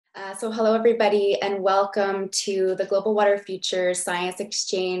So hello everybody and welcome to the Global Water Futures Science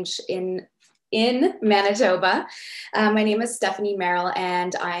Exchange in Manitoba. My name is Stephanie Merrill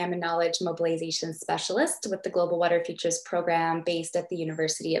and I am a knowledge mobilization specialist with the Global Water Futures program based at the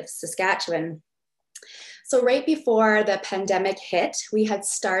University of Saskatchewan. So right before the pandemic hit, we had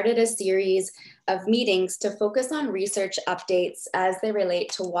started a series of meetings to focus on research updates as they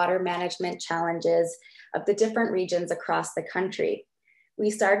relate to water management challenges of the different regions across the country. We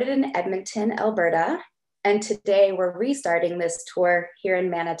started in Edmonton, Alberta, and today we're restarting this tour here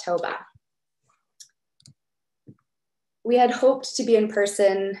in Manitoba. We had hoped to be in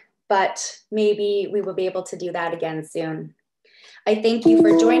person, but maybe we will be able to do that again soon. I thank you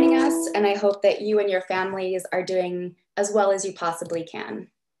for joining us, and I hope that you and your families are doing as well as you possibly can.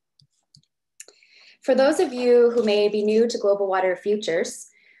 For those of you who may be new to Global Water Futures,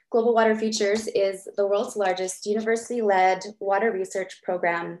 Global Water Futures is the world's largest university-led water research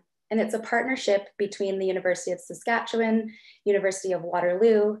program, and it's a partnership between the University of Saskatchewan, University of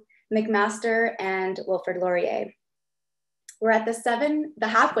Waterloo, McMaster, and Wilfrid Laurier. We're at the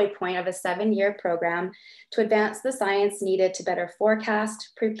halfway point of a 7-year program to advance the science needed to better forecast,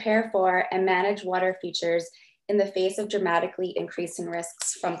 prepare for, and manage water futures in the face of dramatically increasing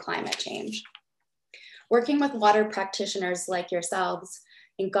risks from climate change. Working with water practitioners like yourselves,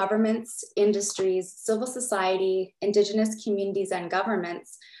 in governments, industries, civil society, Indigenous communities, and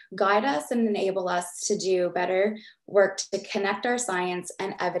governments guide us and enable us to do better work to connect our science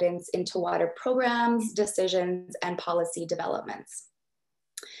and evidence into water programs, decisions, and policy developments.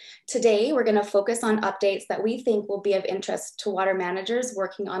 Today, we're going to focus on updates that we think will be of interest to water managers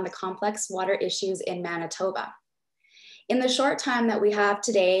working on the complex water issues in Manitoba. In the short time that we have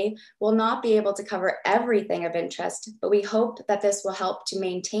today, we'll not be able to cover everything of interest, but we hope that this will help to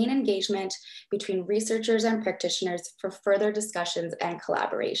maintain engagement between researchers and practitioners for further discussions and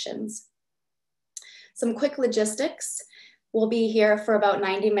collaborations. Some quick logistics. We'll be here for about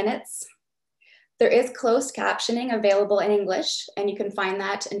 90 minutes. There is closed captioning available in English, and you can find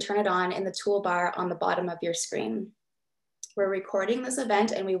that and turn it on in the toolbar on the bottom of your screen. We're recording this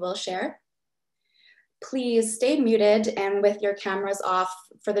event and we will share. Please stay muted and with your cameras off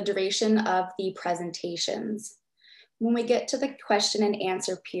for the duration of the presentations. When we get to the question and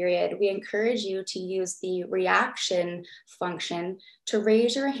answer period, we encourage you to use the reaction function to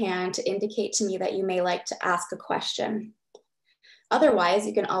raise your hand to indicate to me that you may like to ask a question. Otherwise,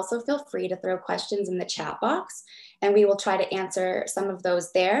 you can also feel free to throw questions in the chat box, and we will try to answer some of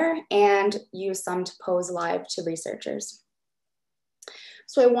those there and use some to pose live to researchers.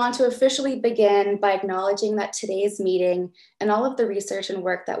 So I want to officially begin by acknowledging that today's meeting and all of the research and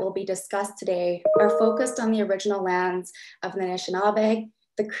work that will be discussed today are focused on the original lands of the Anishinaabe,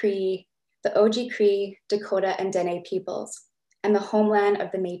 the Cree, the Oji-Cree, Dakota, and Dene peoples, and the homeland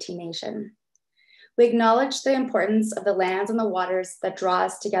of the Métis Nation. We acknowledge the importance of the lands and the waters that draw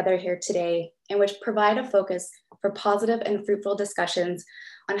us together here today, and which provide a focus for positive and fruitful discussions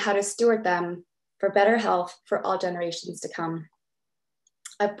on how to steward them for better health for all generations to come.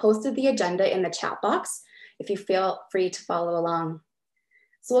 I've posted the agenda in the chat box if you feel free to follow along.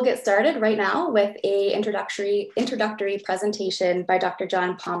 So we'll get started right now with an introductory presentation by Dr.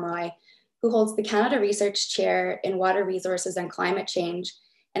 John Pomeroy, who holds the Canada Research Chair in Water Resources and Climate Change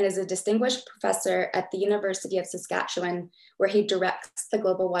and is a distinguished professor at the University of Saskatchewan, where he directs the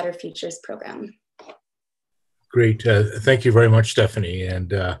Global Water Futures program. Great. Thank you very much, Stephanie, and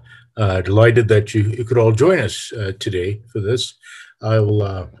delighted that you could all join us today for this. I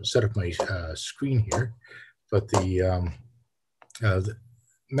will set up my screen here, but the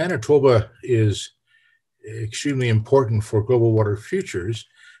Manitoba is extremely important for Global Water Futures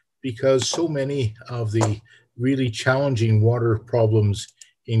because so many of the really challenging water problems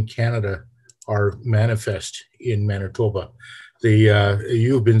in Canada are manifest in Manitoba.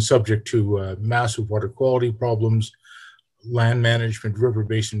 You've been subject to massive water quality problems, land management, river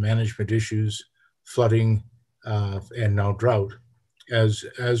basin management issues, flooding, and now drought.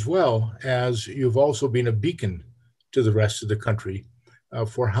 As well as you've also been a beacon to the rest of the country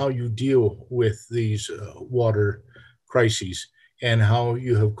for how you deal with these water crises and how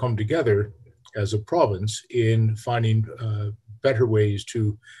you have come together as a province in finding better ways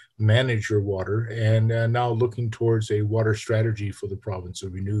to manage your water and now looking towards a water strategy for the province, a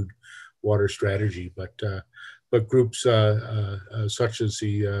renewed water strategy. But groups such as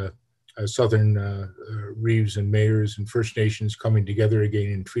the Southern Reeves and Mayors and First Nations coming together again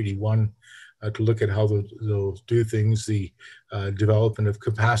in Treaty 1 to look at how they'll do things, the development of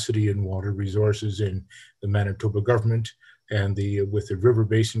capacity in water resources in the Manitoba government and with the river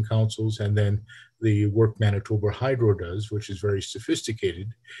basin councils, and then the work Manitoba Hydro does, which is very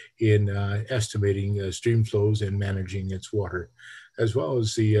sophisticated in estimating stream flows and managing its water, as well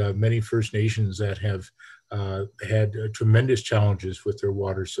as the many First Nations that have had tremendous challenges with their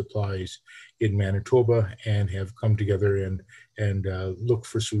water supplies in Manitoba and have come together and looked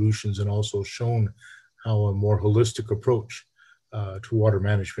for solutions, and also shown how a more holistic approach to water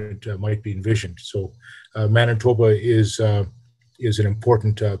management might be envisioned. So Manitoba is an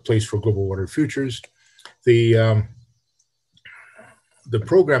important place for Global Water Futures. The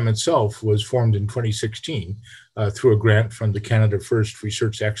program itself was formed in 2016 through a grant from the Canada First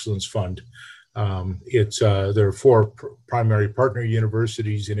Research Excellence Fund. There are four primary partner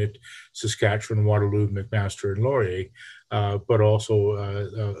universities in it: Saskatchewan, Waterloo, McMaster, and Laurier, but also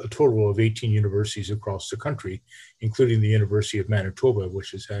a total of 18 universities across the country, including the University of Manitoba,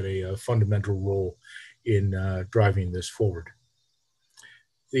 which has had a fundamental role in driving this forward.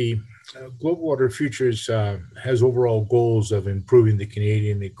 The Global Water Futures has overall goals of improving the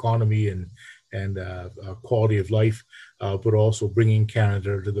Canadian economy and quality of life, but also bringing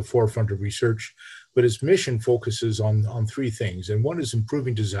Canada to the forefront of research. But its mission focuses on three things. And one is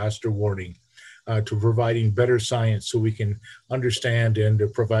improving disaster warning, to providing better science so we can understand and to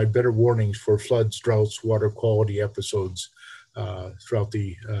provide better warnings for floods, droughts, water quality episodes throughout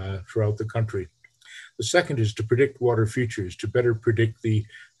the country. The second is to predict water futures, to better predict the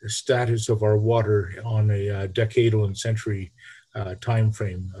status of our water on a decadal and century time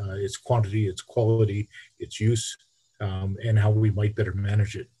frame, its quantity, its quality, its use, and how we might better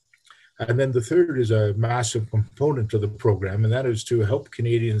manage it. And then the third is a massive component of the program, and that is to help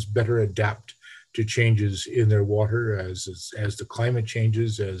Canadians better adapt to changes in their water as the climate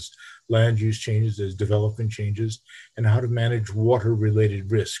changes, as land use changes, as development changes, and how to manage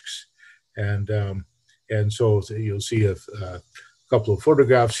water-related risks. And so you'll see a couple of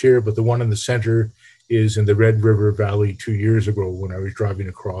photographs here, but the one in the center is in the Red River Valley 2 years ago when I was driving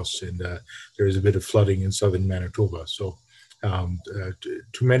across, and there was a bit of flooding in southern Manitoba. So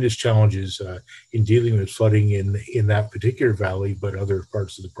tremendous challenges in dealing with flooding in that particular valley, but other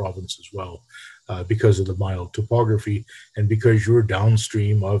parts of the province as well, because of the mild topography and because you're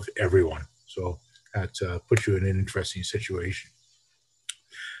downstream of everyone. So that puts you in an interesting situation.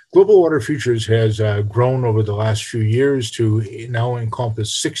 Global Water Futures has grown over the last few years to now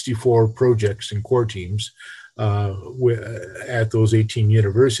encompass 64 projects and core teams at those 18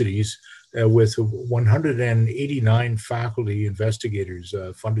 universities, with 189 faculty investigators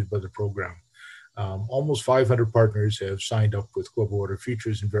funded by the program. Almost 500 partners have signed up with Global Water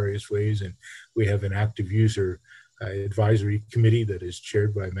Futures in various ways, and we have an active user advisory committee that is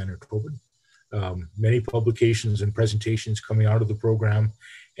chaired by a Manitoban. Many publications and presentations coming out of the program,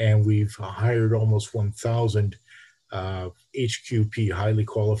 and we've hired almost 1,000 HQP, highly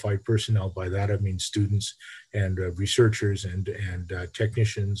qualified personnel. By that I mean students and researchers and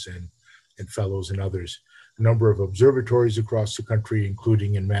technicians and fellows and others. A number of observatories across the country,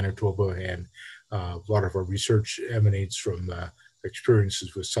 including in Manitoba, and a lot of our research emanates from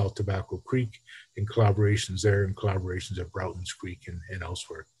experiences with South Tobacco Creek and collaborations there and collaborations at Broughton's Creek and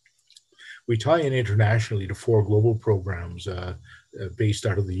elsewhere. We tie in internationally to 4 global programs based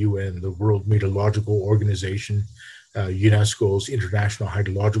out of the UN, the World Meteorological Organization, UNESCO's International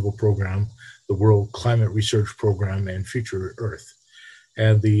Hydrological Program, the World Climate Research Program, and Future Earth.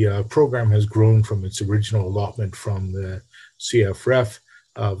 And the program has grown from its original allotment from the CFREF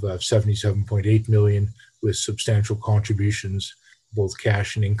of 77.8 million, with substantial contributions, both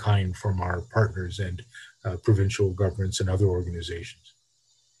cash and in kind, from our partners and provincial governments and other organizations.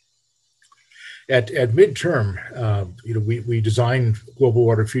 At midterm, we designed Global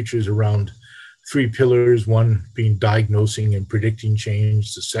Water Futures around 3 pillars, one being diagnosing and predicting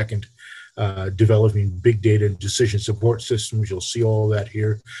change, the second developing big data decision support systems. You'll see all that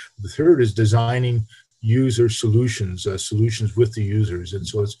here. The third is designing user solutions, solutions with the users. And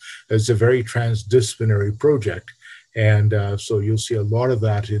so it's a very transdisciplinary project. And so you'll see a lot of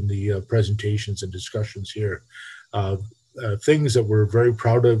that in the presentations and discussions here. Things that we're very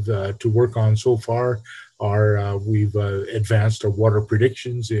proud of to work on so far are we've advanced our water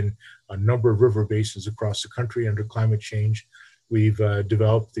predictions in a number of river basins across the country under climate change. We've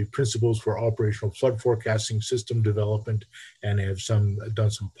developed the principles for operational flood forecasting system development and have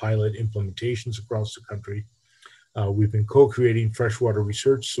done some pilot implementations across the country. We've been co-creating freshwater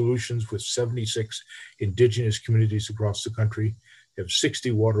research solutions with 76 Indigenous communities across the country. We have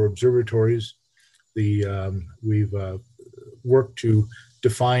 60 water observatories. We've worked to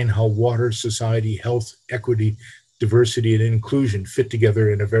define how water, society, health, equity, diversity, and inclusion fit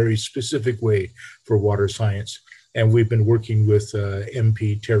together in a very specific way for water science. And we've been working with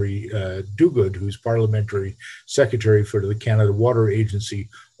MP Terry Duguid, who's Parliamentary Secretary for the Canada Water Agency,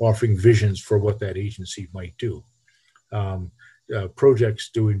 offering visions for what that agency might do. Projects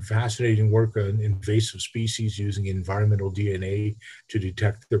doing fascinating work on invasive species using environmental DNA to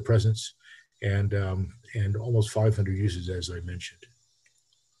detect their presence, and almost 500 uses, as I mentioned.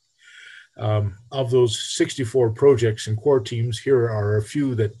 Of those 64 projects and core teams, here are a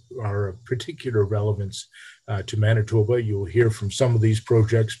few that are of particular relevance to Manitoba. You'll hear from some of these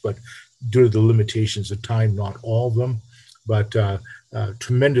projects, but due to the limitations of time, not all of them. But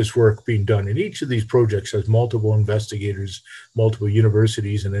tremendous work being done. And each of these projects has multiple investigators, multiple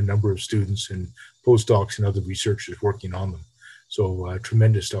universities, and a number of students and postdocs and other researchers working on them. So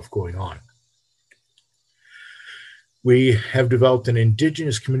tremendous stuff going on. We have developed an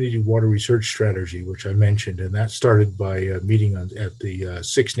Indigenous community water research strategy, which I mentioned, and that started by a meeting at the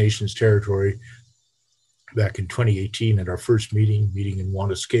Six Nations territory back in 2018 at our first meeting in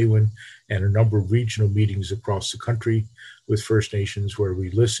Wanaskewin, and a number of regional meetings across the country with First Nations where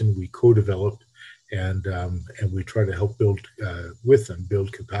we listen, we co-develop, and we try to help build with them,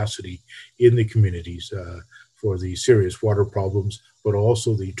 build capacity in the communities for the serious water problems, but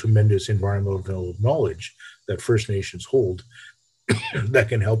also the tremendous environmental knowledge that First Nations hold that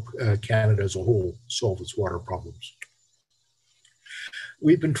can help Canada as a whole solve its water problems.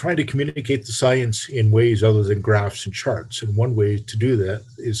 We've been trying to communicate the science in ways other than graphs and charts. And one way to do that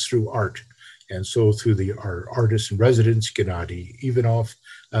is through art. And so through our artists in residence, Gennady Ivanov,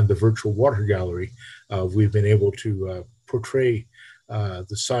 and the virtual water gallery, we've been able to portray the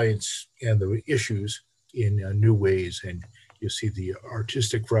science and the issues in new ways. And you see the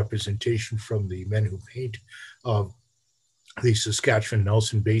artistic representation from the men who paint the Saskatchewan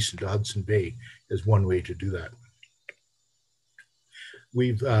Nelson Basin to Hudson Bay as one way to do that.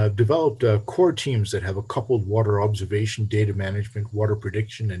 We've developed core teams that have a coupled water observation, data management, water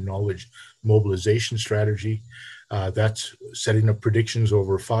prediction, and knowledge mobilization strategy. That's setting up predictions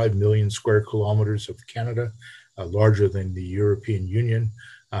over 5 million square kilometers of Canada, larger than the European Union.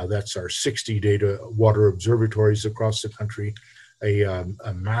 That's our 60 data water observatories across the country, a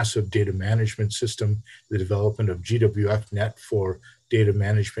massive data management system, the development of GWF-Net for data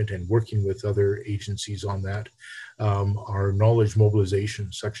management and working with other agencies on that. Our knowledge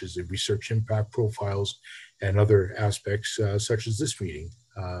mobilization, such as the research impact profiles and other aspects, such as this meeting,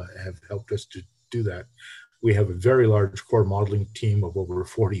 have helped us to do that. We have a very large core modeling team of over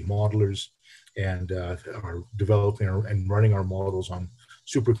 40 modelers and are developing and running our models on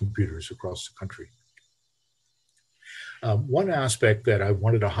supercomputers across the country. One aspect that I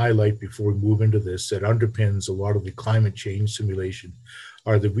wanted to highlight before we move into this that underpins a lot of the climate change simulation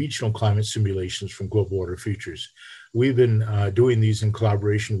are the regional climate simulations from Global Water Futures. We've been doing these in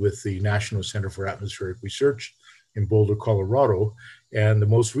collaboration with the National Center for Atmospheric Research in Boulder, Colorado. And the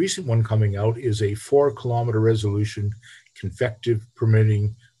most recent one coming out is a 4-kilometer resolution convective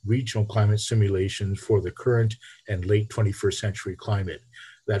permitting regional climate simulations for the current and late 21st century climate.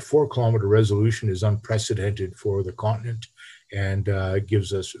 That 4-kilometer resolution is unprecedented for the continent and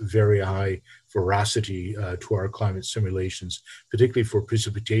gives us very high veracity to our climate simulations, particularly for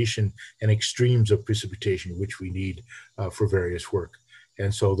precipitation and extremes of precipitation, which we need for various work.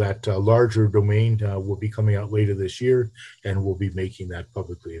 And so that larger domain will be coming out later this year, and we'll be making that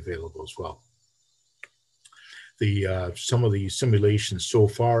publicly available as well. Some of the simulations so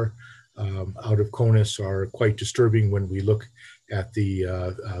far out of CONUS are quite disturbing when we look at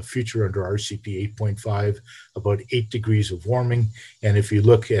the future under RCP 8.5, about 8 degrees of warming. And if you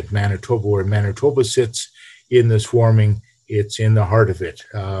look at Manitoba, where Manitoba sits in this warming, it's in the heart of it.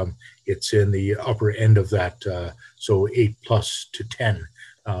 It's in the upper end of that, so 8 plus to 10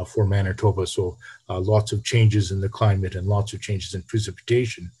 for Manitoba. So lots of changes in the climate and lots of changes in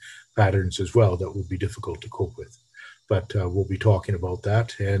precipitation patterns as well that will be difficult to cope with. But we'll be talking about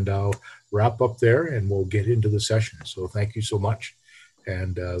that, and I'll wrap up there and we'll get into the session. So thank you so much,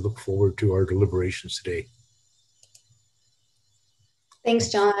 and look forward to our deliberations today. Thanks,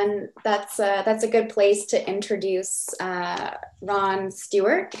 John. That's a good place to introduce Ron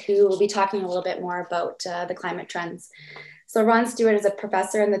Stewart, who will be talking a little bit more about the climate trends. So Ron Stewart is a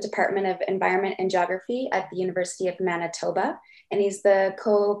professor in the Department of Environment and Geography at the University of Manitoba, and he's the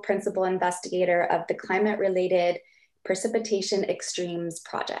co-principal investigator of the climate-related Precipitation Extremes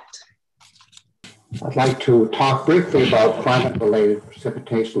Project. I'd like to talk briefly about climate-related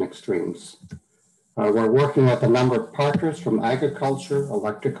precipitation extremes. We're working with a number of partners from agriculture,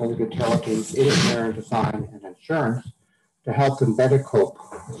 electrical utilities, engineering design, and insurance to help them better cope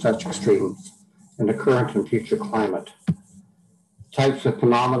with such extremes in the current and future climate. types of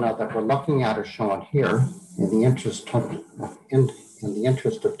phenomena that we're looking at are shown here. In the interest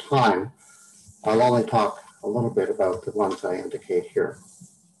of time, I'll only talk a little bit about the ones I indicate here.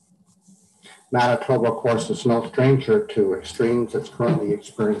 Manitoba, of course, is no stranger to extremes. It's currently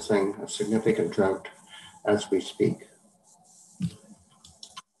experiencing a significant drought as we speak.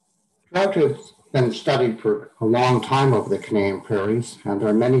 Drought has been studied for a long time over the Canadian prairies, and there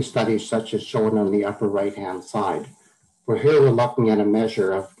are many studies such as shown on the upper right-hand side. For here, we're looking at a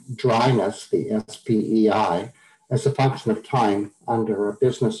measure of dryness, the SPEI, as a function of time under a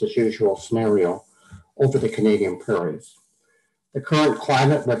business as usual scenario over the Canadian prairies. The current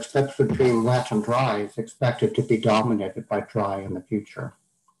climate, which flips between wet and dry, is expected to be dominated by dry in the future.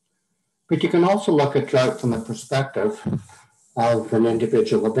 But you can also look at drought from the perspective of an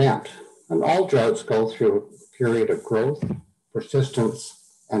individual event. And all droughts go through a period of growth, persistence,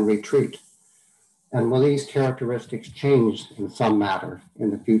 and retreat. And will these characteristics change in some matter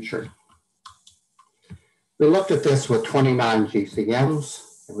in the future? We looked at this with 29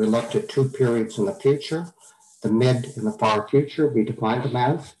 GCMs, and we looked at 2 periods in the future, the mid and the far future, we defined them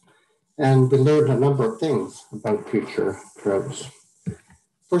as, and we learned a number of things about future droughts.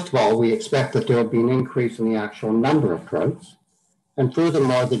 First of all, we expect that there will be an increase in the actual number of droughts, and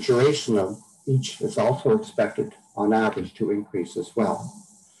furthermore, the duration of each is also expected on average to increase as well.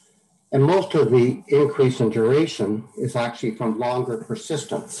 And most of the increase in duration is actually from longer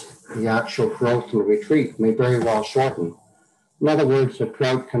persistence. The actual growth and retreat may very well shorten. In other words, a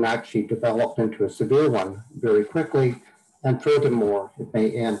drought can actually develop into a severe one very quickly, and furthermore, it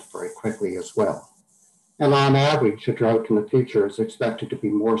may end very quickly as well. And on average, a drought in the future is expected to be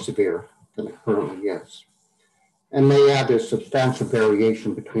more severe than it currently is. And may add there's substantial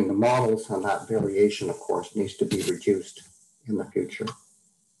variation between the models, and that variation, of course, needs to be reduced in the future.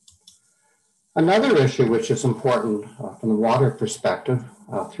 Another issue which is important from the water perspective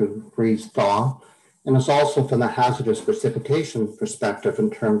through freeze-thaw, and it's also from the hazardous precipitation perspective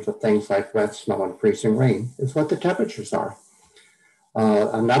in terms of things like wet snow and freezing rain, is what the temperatures are.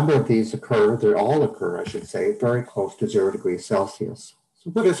 A number of these occur, they all occur, I should say, very close to 0 degrees Celsius.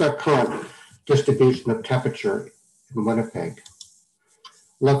 So what is our current distribution of temperature in Winnipeg?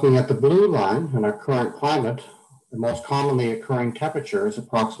 Looking at the blue line in our current climate, the most commonly occurring temperature is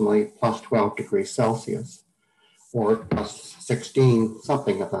approximately plus 12 degrees Celsius, or plus 16,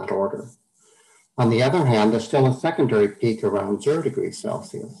 something of that order. On the other hand, there's still a secondary peak around 0 degrees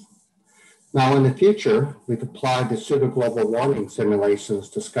Celsius. Now, in the future, we've applied the pseudo-global warming simulations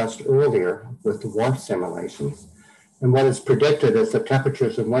discussed earlier with the WRF simulations, and what is predicted is that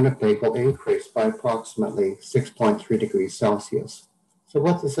temperatures in Winnipeg will increase by approximately 6.3 degrees Celsius. So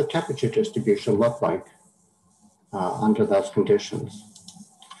what does the temperature distribution look like under those conditions?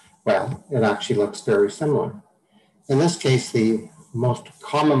 Well, it actually looks very similar. In this case, the most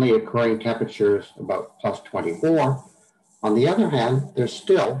commonly occurring temperature is about plus 24. On the other hand, there's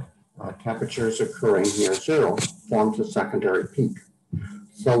still temperatures occurring near 0, forms a secondary peak.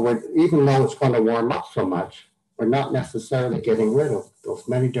 So even though it's going to warm up so much, we're not necessarily getting rid of those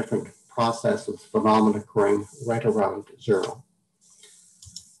many different processes, phenomena occurring right around 0.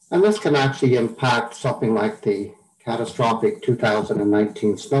 And this can actually impact something like the catastrophic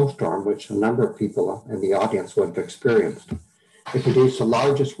 2019 snowstorm, which a number of people in the audience would have experienced. It produced the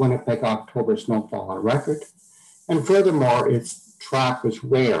largest Winnipeg October snowfall on record. And furthermore, its track was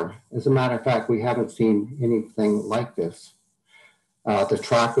rare. As a matter of fact, we haven't seen anything like this. The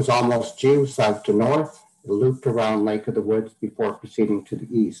track was almost due south to north. It looped around Lake of the Woods before proceeding to the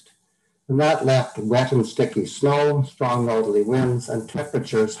east. And that left wet and sticky snow, strong northerly winds, and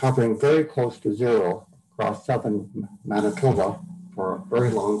temperatures hovering very close to 0 across southern Manitoba for a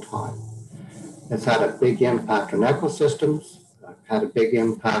very long time. It's had a big impact on ecosystems, had a big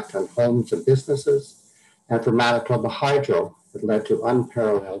impact on homes and businesses, and for Manitoba Hydro, it led to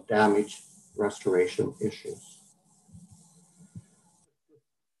unparalleled damage restoration issues.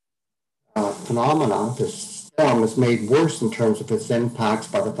 Phenomena, this storm was made worse in terms of its impacts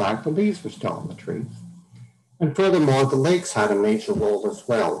by the fact the leaves were still on the trees. And furthermore, the lakes had a major role as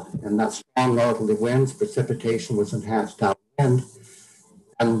well. In that strong northerly winds, precipitation was enhanced downwind,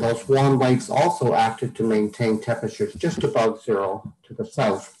 and those warm lakes also acted to maintain temperatures just above 0 to the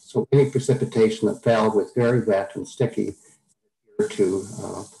south. So any precipitation that fell was very wet and sticky to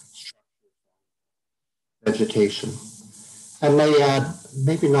vegetation. And they add,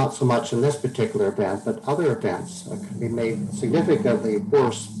 maybe not so much in this particular event, but other events can be made significantly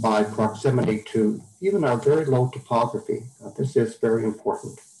worse by proximity to even our very low topography. This is very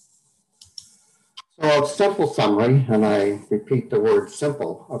important. So a simple summary, and I repeat the word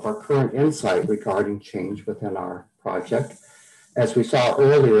simple, of our current insight regarding change within our project. As we saw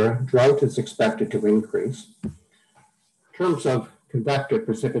earlier, drought is expected to increase. In terms of convective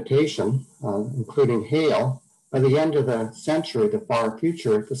precipitation, including hail, by the end of the century, the far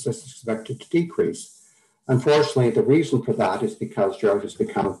future, this is expected to decrease. Unfortunately, the reason for that is because drought has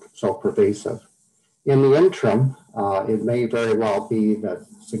become so pervasive. In the interim, it may very well be that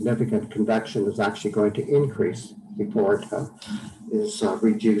significant convection is actually going to increase before it is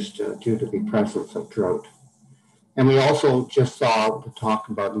reduced due to the presence of drought. And we also just saw the talk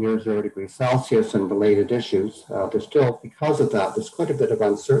about near 0 degrees Celsius and related issues. There's still, because of that, there's quite a bit of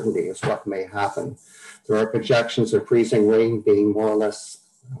uncertainty as what may happen. There are projections of freezing rain being more or less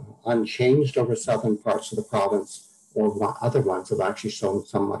unchanged over southern parts of the province, or other ones have actually shown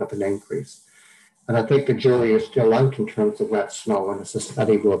somewhat of an increase. And I think the jury is still out in terms of wet snow, and it's a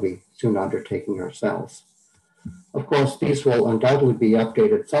study we'll be soon undertaking ourselves. Of course, these will undoubtedly be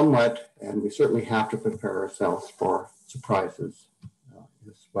updated somewhat, and we certainly have to prepare ourselves for surprises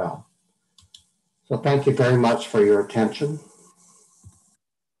as well. So thank you very much for your attention.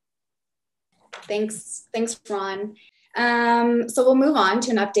 Thanks, Ron. So we'll move on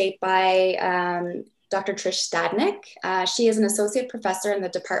to an update by Dr. Trish Stadnick. She is an associate professor in the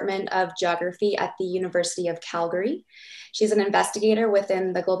Department of Geography at the University of Calgary. She's an investigator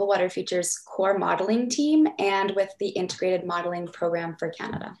within the Global Water Futures core modeling team and with the Integrated Modeling Program for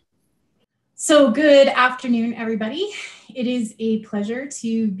Canada. So good afternoon, everybody. It is a pleasure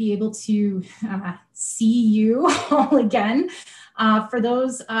to be able to see you all again. For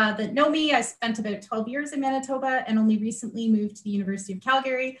those that know me, I spent about 12 years in Manitoba and only recently moved to the University of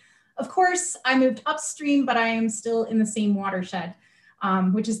Calgary. Of course, I moved upstream, but I am still in the same watershed,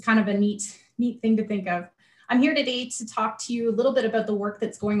 which is kind of a neat thing to think of. I'm here today to talk to you a little bit about the work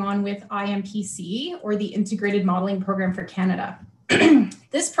that's going on with IMPC, or the Integrated Modeling Program for Canada.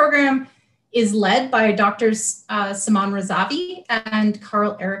 This program is led by Drs. Saman Razavi and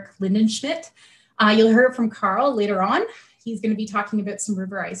Carl Eric Lindenschmidt. You'll hear from Carl later on. He's going to be talking about some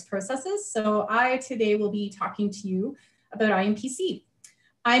river ice processes. So I today will be talking to you about IMPC.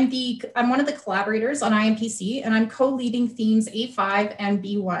 I'm one of the collaborators on IMPC, and I'm co-leading themes A5 and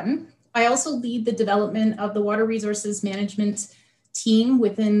B1. I also lead the development of the water resources management team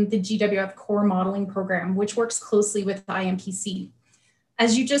within the GWF core modeling program, which works closely with IMPC.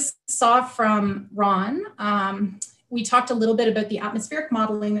 As you just saw from Ron, we talked a little bit about the atmospheric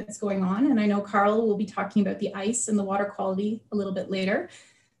modeling that's going on, and I know Carl will be talking about the ice and the water quality a little bit later.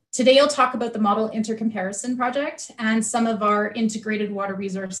 Today, I'll talk about the model intercomparison project and some of our integrated water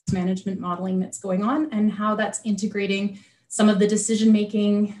resource management modeling that's going on and how that's integrating some of the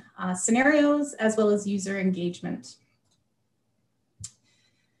decision-making scenarios as well as user engagement.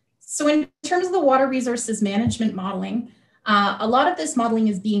 So in terms of the water resources management modeling, a lot of this modeling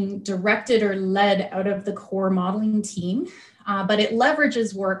is being directed or led out of the core modeling team, but it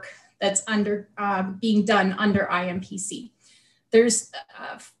leverages work that's being done under IMPC. There's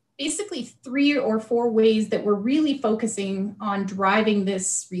basically 3 or 4 ways that we're really focusing on driving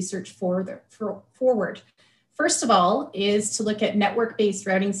this research forward. First of all is to look at network-based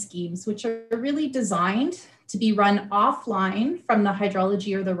routing schemes, which are really designed to be run offline from the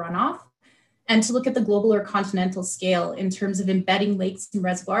hydrology or the runoff, and to look at the global or continental scale in terms of embedding lakes and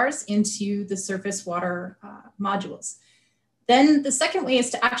reservoirs into the surface water modules. Then the second way is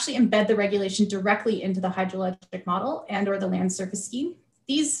to actually embed the regulation directly into the hydrologic model and or the land surface scheme.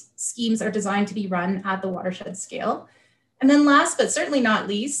 These schemes are designed to be run at the watershed scale. And then last, but certainly not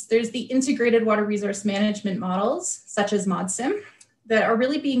least, there's the integrated water resource management models, such as ModSim, that are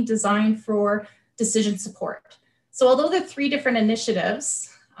really being designed for decision support. So although they're 3 different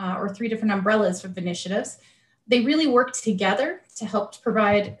initiatives, or 3 different umbrellas of initiatives, they really work together to help to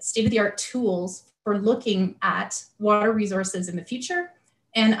provide state-of-the-art tools for looking at water resources in the future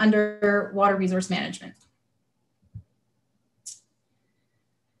and under water resource management.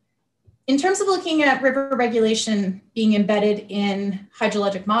 In terms of looking at river regulation being embedded in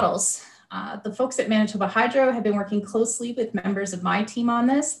hydrologic models, the folks at Manitoba Hydro have been working closely with members of my team on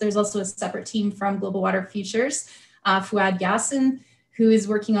this. There's also a separate team from Global Water Futures, Fouad Yassin, who is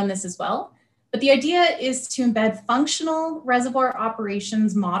working on this as well. But the idea is to embed functional reservoir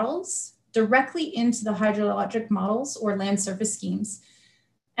operations models directly into the hydrologic models or land surface schemes.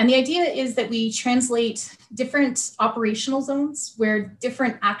 And the idea is that we translate different operational zones where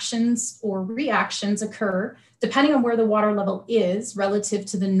different actions or reactions occur depending on where the water level is relative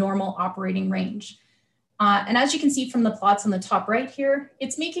to the normal operating range. And as you can see from the plots on the top right here,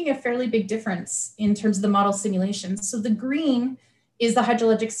 it's making a fairly big difference in terms of the model simulation. So the green is the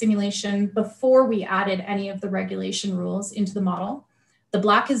hydrologic simulation before we added any of the regulation rules into the model. The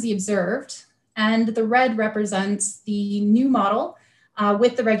black is the observed, And the red represents the new model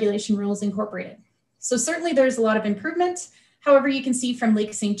with the regulation rules incorporated. So certainly there's a lot of improvement. However, you can see from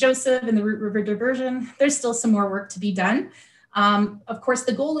Lake St. Joseph and the Root River diversion, there's still some more work to be done. Of course,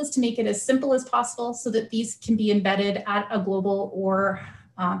 the goal is to make it as simple as possible so that these can be embedded at a global or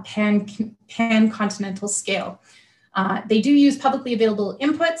pan-continental scale. They do use publicly available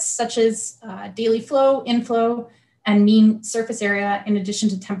inputs such as daily flow, inflow, and mean surface area in addition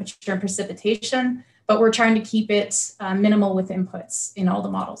to temperature and precipitation, but we're trying to keep it minimal with inputs in all the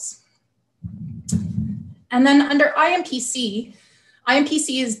models. And then under IMPC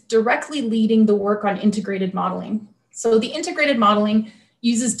is directly leading the work on integrated modeling. So the integrated modeling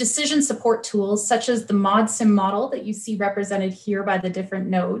uses decision support tools such as the ModSim model that you see represented here by the different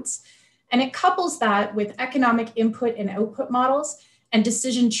nodes. And it couples that with economic input and output models and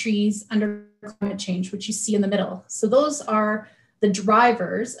decision trees under climate change, which you see in the middle. So those are the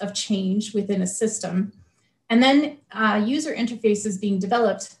drivers of change within a system. And then user interfaces being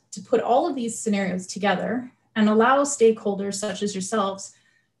developed to put all of these scenarios together and allow stakeholders such as yourselves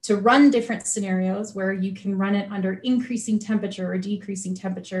to run different scenarios where you can run it under increasing temperature or decreasing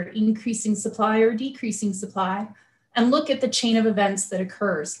temperature, increasing supply or decreasing supply, and look at the chain of events that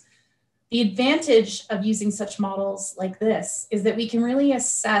occurs. The advantage of using such models like this is that we can really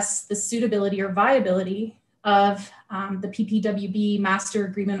assess the suitability or viability of the PPWB Master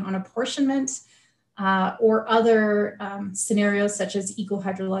Agreement on Apportionment or other scenarios such as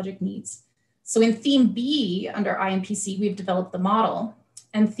eco-hydrologic needs. So in theme B under IMPC, we've developed the model.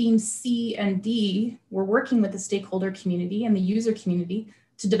 And theme C and D, we're working with the stakeholder community and the user community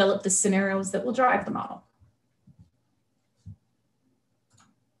to develop the scenarios that will drive the model.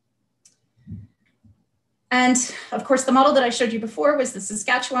 And of course, the model that I showed you before was the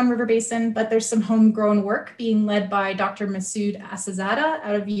Saskatchewan River Basin, but there's some homegrown work being led by Dr. Masood Asazada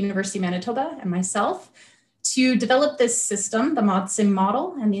out of the University of Manitoba and myself to develop this system, the ModSim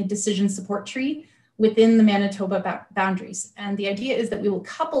model and the decision support tree within the Manitoba boundaries. And the idea is that we will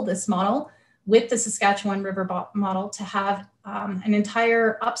couple this model with the Saskatchewan River model to have an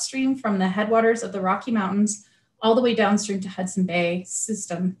entire upstream from the headwaters of the Rocky Mountains all the way downstream to Hudson Bay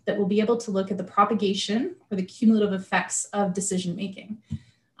system that will be able to look at the propagation or the cumulative effects of decision making.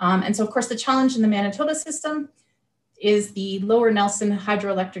 And so of course the challenge in the Manitoba system is the Lower Nelson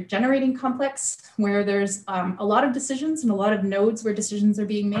hydroelectric generating complex, where there's a lot of decisions and a lot of nodes where decisions are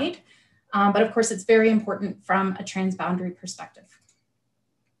being made. But of course it's very important from a transboundary perspective.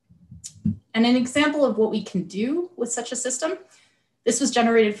 And an example of what we can do with such a system, this was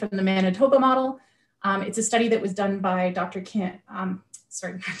generated from the Manitoba model. It's a study that was done by Dr. Sujin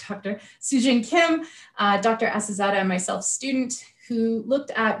Kim, Dr. Asazada and myself, student, who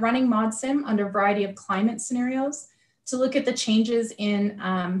looked at running ModSim under a variety of climate scenarios to look at the changes in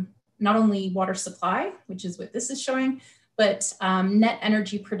not only water supply, which is what this is showing, but net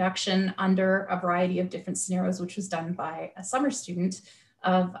energy production under a variety of different scenarios, which was done by a summer student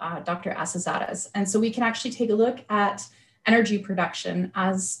of Dr. Asazada's. And so we can actually take a look at energy production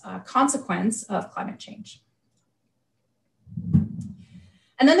as a consequence of climate change.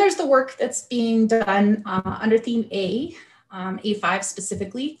 And then there's the work that's being done under theme A, A5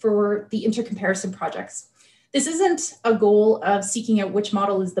 specifically, for the intercomparison projects. This isn't a goal of seeking out which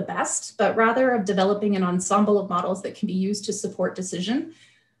model is the best, but rather of developing an ensemble of models that can be used to support decision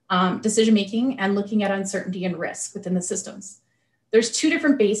making and looking at uncertainty and risk within the systems. There's two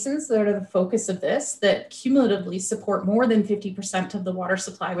different basins that are the focus of this that cumulatively support more than 50% of the water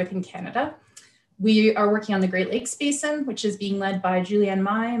supply within Canada. We are working on the Great Lakes Basin, which is being led by Julianne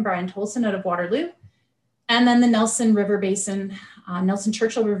Mai and Brian Tolson out of Waterloo. And then the Nelson River Basin, Nelson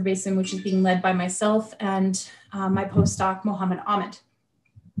Churchill River Basin, which is being led by myself and my postdoc, Mohammed Ahmed.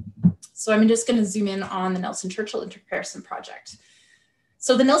 So I'm just gonna zoom in on the Nelson Churchill Intercomparison Project.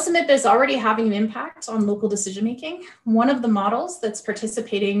 So the Nelson MIP is already having an impact on local decision-making. One of the models that's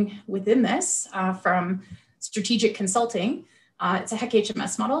participating within this from strategic consulting, it's a HEC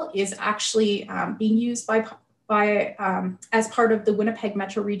HMS model, is actually being used as part of the Winnipeg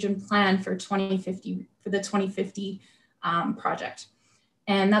Metro Region Plan for 2050, for the 2050 project.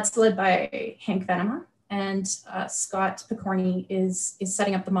 And that's led by Hank Venema, and Scott Picorni is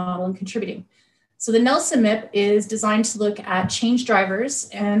setting up the model and contributing. So the Nelson MIP is designed to look at change drivers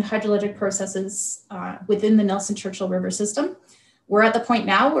and hydrologic processes within the Nelson Churchill River system. We're at the point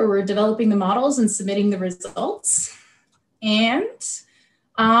now where we're developing the models and submitting the results. And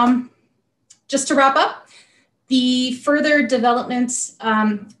just to wrap up, the further development,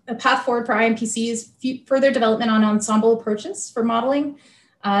 the path forward for IMPC is further development on ensemble approaches for modeling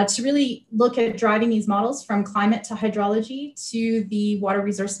to really look at driving these models from climate to hydrology to the water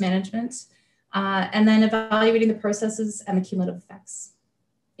resource management and then evaluating the processes and the cumulative effects.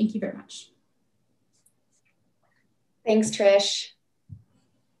 Thank you very much. Thanks, Trish.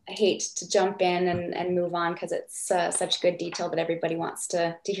 I hate to jump in and move on because it's such good detail that everybody wants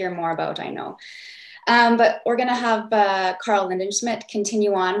to hear more about, I know. But we're going to have Carl Lindenschmidt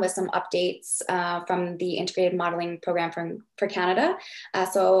continue on with some updates from the Integrated Modeling Program for Canada.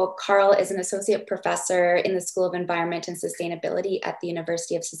 So Carl is an associate professor in the School of Environment and Sustainability at the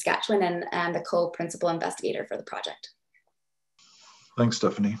University of Saskatchewan and the co-principal investigator for the project. Thanks,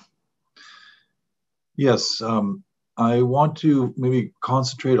 Stephanie. Yes, I want to maybe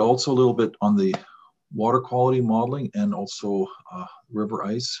concentrate also a little bit on the water quality modeling and also river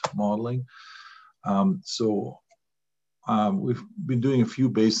ice modeling. We've been doing a few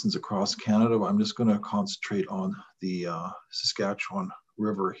basins across Canada, but I'm just going to concentrate on the Saskatchewan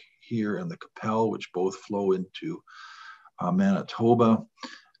River here and the Qu'Appelle, which both flow into Manitoba.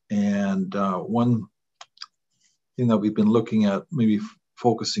 And one thing that we've been looking at, maybe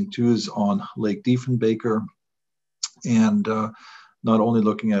focusing too, is on Lake Diefenbaker, and not only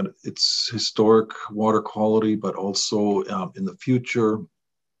looking at its historic water quality, but also in the future.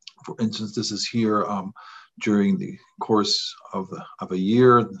 For instance, this is here during the course of a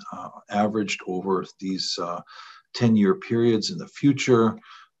year, averaged over these 10-year periods in the future,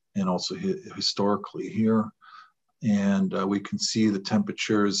 and also historically here. And we can see the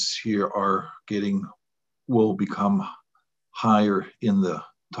temperatures here will become higher in the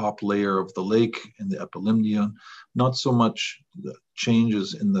top layer of the lake in the epilymnion. Not so much the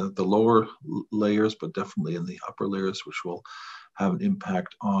changes in the lower layers, but definitely in the upper layers, which will have an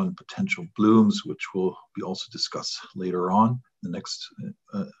impact on potential blooms, which will be also discussed later on in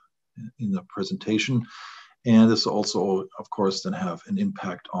the presentation. And this also, of course, then have an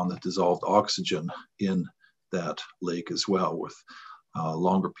impact on the dissolved oxygen in that lake as well, with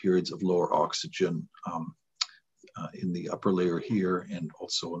longer periods of lower oxygen in the upper layer here, and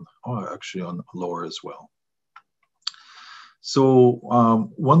also actually on the lower as well. So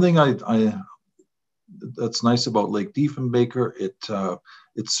one thing that's nice about Lake Diefenbaker,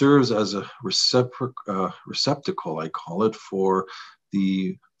 it serves as a receptacle, I call it, for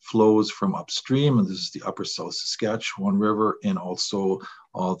the flows from upstream, and this is the upper South Saskatchewan River, and also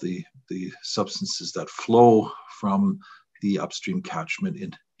all the substances that flow from the upstream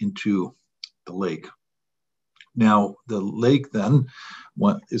catchment into the lake. Now, the lake then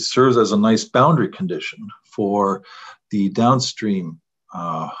it serves as a nice boundary condition for the downstream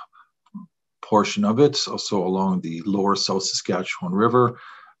portion of it, also along the lower South Saskatchewan River.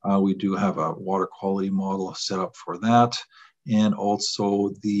 We do have a water quality model set up for that, and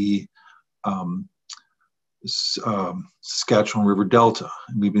also the Saskatchewan River Delta.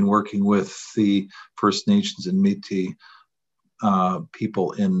 We've been working with the First Nations and Métis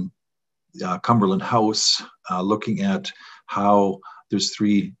people in Cumberland House, looking at how there's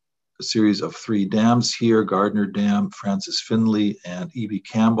a series of three dams here, Gardner Dam, Francis Finley, and E.B.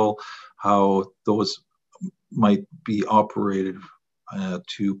 Campbell, how those might be operated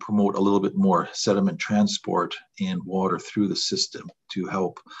to promote a little bit more sediment transport and water through the system to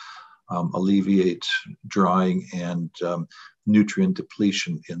help alleviate drying and nutrient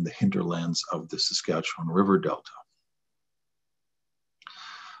depletion in the hinterlands of the Saskatchewan River Delta.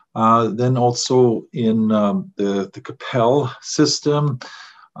 Then also in the Qu'Appelle system,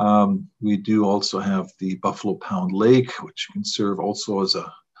 we do also have the Buffalo Pound Lake, which can serve also as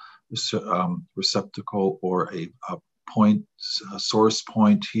a receptacle or a source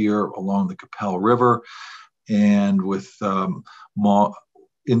point here along the Qu'Appelle River, and with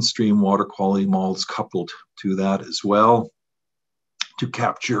in-stream water quality models coupled to that as well, to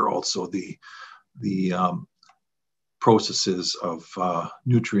capture also the processes of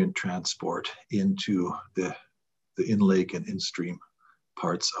nutrient transport into the in-lake and in-stream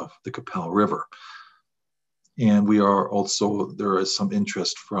parts of the Qu'Appelle River. And there is some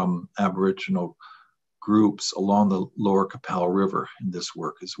interest from Aboriginal groups along the lower Qu'Appelle River in this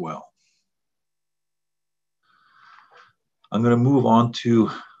work as well. I'm going to move on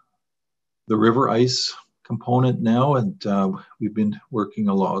to the river ice component now, and we've been working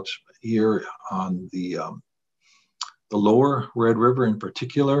a lot here on the lower Red River in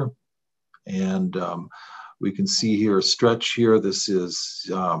particular. And we can see here a stretch here. This is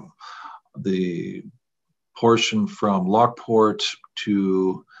the portion from Lockport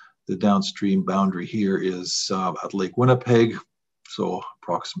to the downstream boundary here is at Lake Winnipeg. So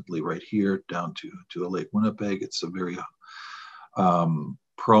approximately right here down to the Lake Winnipeg. It's a very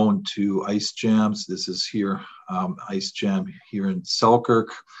prone to ice jams. This is here, ice jam here in Selkirk.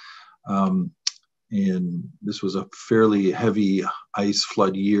 and this was a fairly heavy ice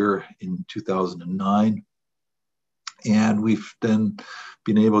flood year in 2009. And we've then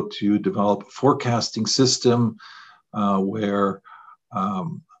been able to develop a forecasting system where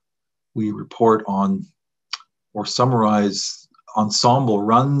we report on or summarize ensemble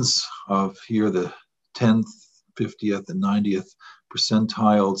runs of here the 10th, 50th, and 90th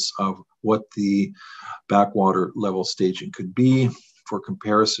percentiles of what the backwater level staging could be. For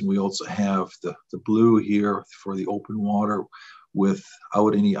comparison, we also have the blue here for the open water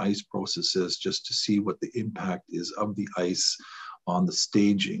without any ice processes, just to see what the impact is of the ice on the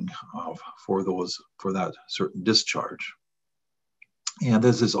staging for that certain discharge. And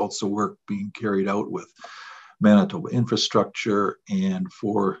this is also work being carried out with Manitoba infrastructure and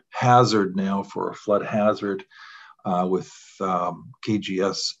for hazard now, for a flood hazard with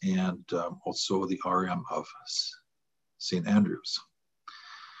KGS and also the RM of St. Andrews.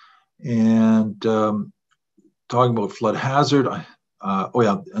 And talking about flood hazard,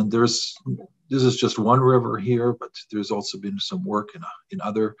 and this is just one river here, but there's also been some work in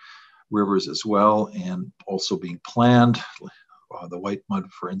other rivers as well, and also being planned, the White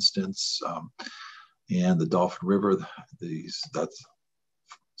Mud, for instance, and the Dolphin River. That's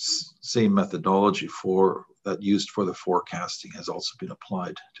same methodology that used for the forecasting has also been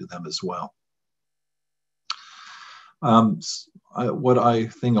applied to them as well. What I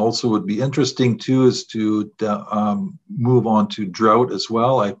think also would be interesting too is to move on to drought as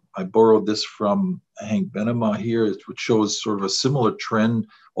well. I borrowed this from Hank Benema here, which shows sort of a similar trend,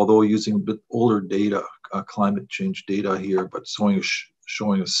 although using a bit older data, climate change data here, but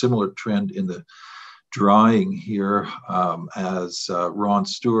showing a similar trend in the drying here, as Ron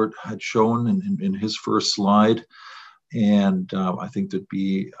Stewart had shown in his first slide. And I think there'd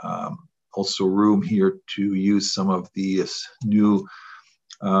be also room here to use some of these new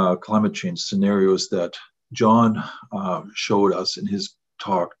climate change scenarios that John showed us in his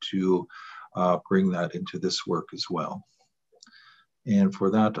talk to bring that into this work as well. And for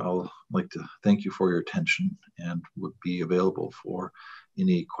that, I'll like to thank you for your attention and would be available for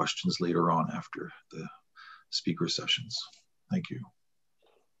any questions later on after the speaker sessions. Thank you.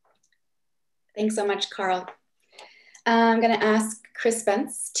 Thanks so much, Carl. I'm going to ask Chris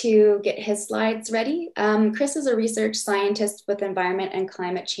Spence to get his slides ready. Chris is a research scientist with Environment and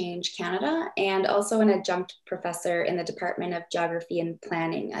Climate Change Canada and also an adjunct professor in the Department of Geography and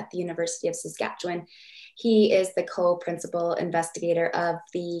Planning at the University of Saskatchewan. He is the co-principal investigator of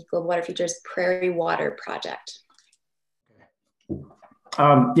the Global Water Futures Prairie Water Project.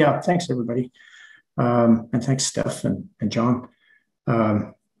 Yeah, thanks everybody. And thanks Steph and John.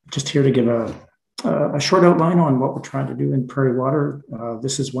 Just here to give a short outline on what we're trying to do in prairie water.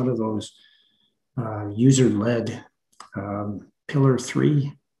 This is one of those user-led Pillar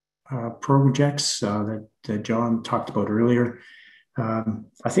 3 projects that John talked about earlier.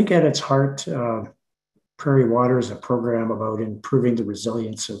 I think at its heart, Prairie Water is a program about improving the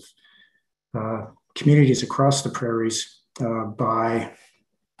resilience of communities across the prairies by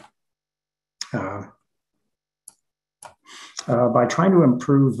trying to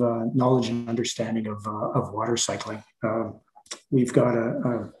improve knowledge and understanding of water cycling. We've got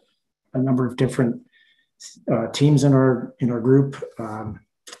a number of different teams in our group: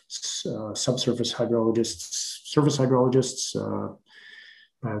 subsurface hydrologists, surface hydrologists,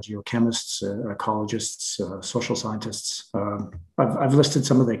 geochemists, ecologists, social scientists. I've listed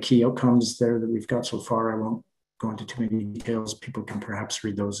some of the key outcomes there that we've got so far. I won't go into too many details. People can perhaps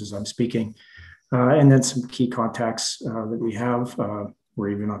read those as I'm speaking. And then some key contacts that we have. We're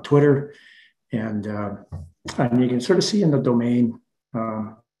even on Twitter. And you can sort of see in the domain,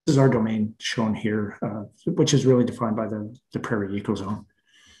 this is our domain shown here, which is really defined by the prairie ecozone.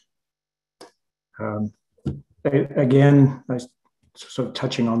 Again, sort of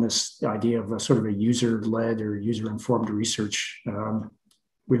touching on this idea of a sort of a user-led or user-informed research.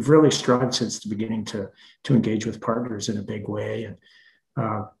 We've really strived since the beginning to engage with partners in a big way.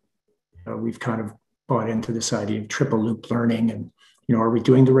 And we've kind of bought into this idea of triple loop learning and, are we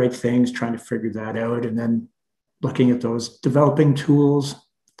doing the right things, trying to figure that out, and then looking at those, developing tools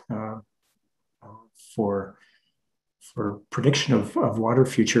for prediction of water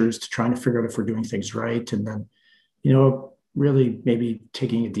futures, to trying to figure out if we're doing things right. And then, really maybe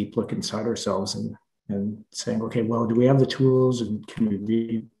taking a deep look inside ourselves and saying, okay, well, do we have the tools, and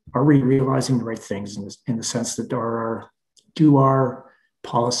are we realizing the right things in the sense that do our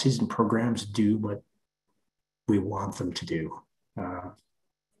policies and programs do what we want them to do?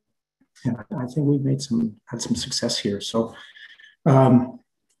 And I think we've had some success here. So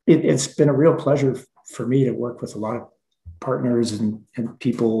it's been a real pleasure for me to work with a lot of partners and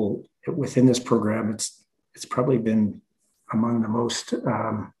people within this program, it's probably been among the most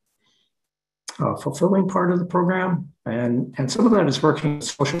fulfilling part of the program, and some of that is working with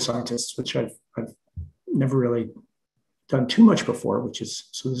social scientists, which I've never really done too much before,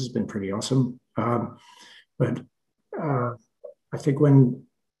 so this has been pretty awesome. But I think when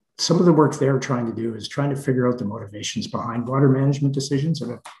some of the work they're trying to do is trying to figure out the motivations behind water management decisions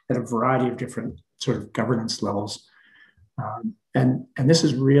at a variety of different sort of governance levels. And this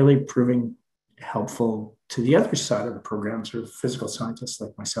is really proving helpful to the other side of the program, sort of physical scientists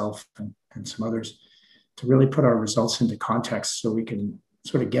like myself and some others, to really put our results into context so we can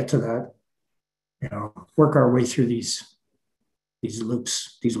sort of get to that, work our way through these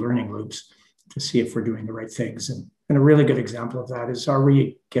loops, these learning loops, to see if we're doing the right things. And a really good example of that is, are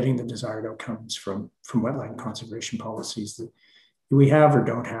we getting the desired outcomes from wetland conservation policies that we have or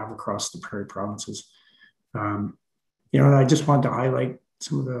don't have across the prairie provinces? And I just wanted to highlight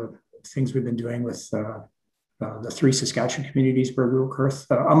some of the things we've been doing with the 3 Saskatchewan communities, Burg-Rulquirth,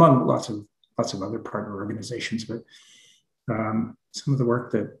 among lots of other partner organizations. But some of the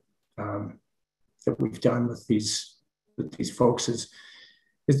work that we've done with these folks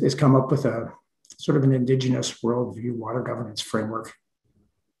is come up with a sort of an Indigenous worldview water governance framework,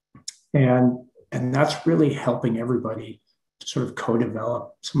 and that's really helping everybody to sort of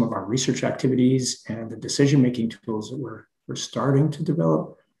co-develop some of our research activities and the decision-making tools that we're starting to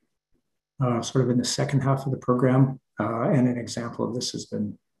develop sort of in the second half of the program. And an example of this has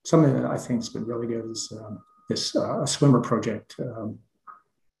been something that I think has been really good is this a swimmer project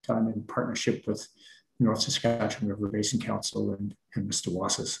done in partnership with North Saskatchewan River Basin Council and Mr.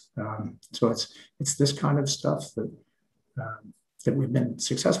 Wass's. So it's this kind of stuff that we've been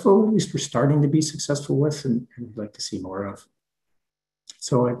successful, at least we're starting to be successful with, and we'd like to see more of.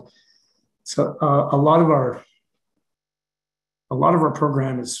 So a lot of our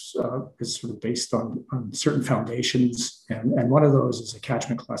program is sort of based on certain foundations, and one of those is a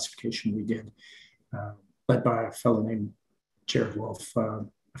catchment classification we did, led by a fellow named Jared Wolf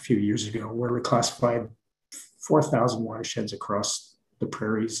a few years ago, where we classified 4,000 watersheds across the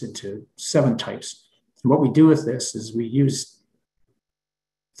prairies into 7 types. And what we do with this is we use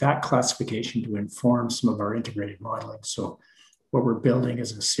that classification to inform some of our integrated modeling. So what we're building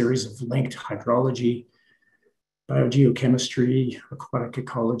is a series of linked hydrology, biogeochemistry, aquatic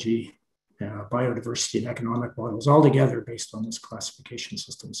ecology, biodiversity, and economic models, all together based on this classification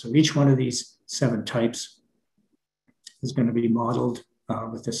system. So each one of these 7 types is going to be modeled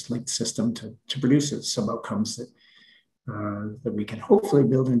with this linked system to produce some outcomes that we can hopefully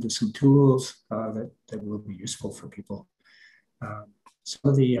build into some tools that will be useful for people.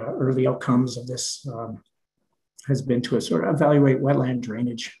 Some of the early outcomes of this has been to sort of evaluate wetland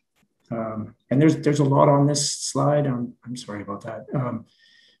drainage. And there's a lot on this slide. I'm sorry about that.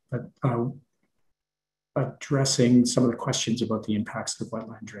 But addressing some of the questions about the impacts of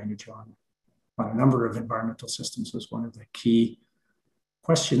wetland drainage on a number of environmental systems was one of the key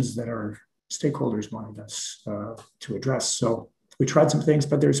questions that our stakeholders wanted us to address. So we tried some things,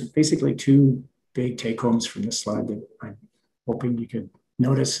 but there's basically 2 big take-homes from this slide that I'm hoping you could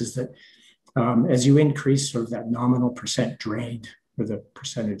notice, is that as you increase sort of that nominal percent drained, or the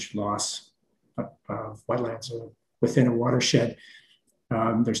percentage loss of wetlands within a watershed,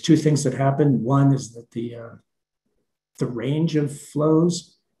 there's 2 things that happen. One is that the range of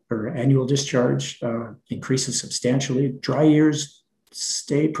flows or annual discharge increases substantially. Dry years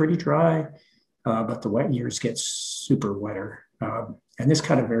stay pretty dry, but the wet years get super wetter. And this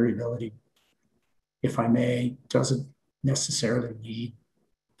kind of variability, if I may, doesn't necessarily lead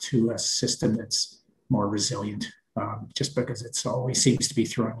to a system that's more resilient. Just because it's always seems to be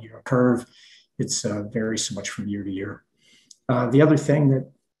throwing you a curve, it's varies so much from year to year. The other thing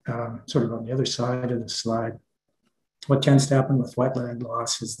that sort of on the other side of the slide, what tends to happen with wetland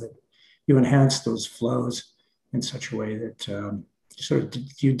loss is that you enhance those flows in such a way that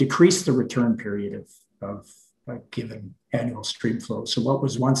you decrease the return period of a given annual stream flow. So what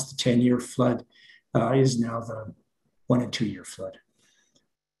was once the 10-year flood is now the 1 and 2 year flood.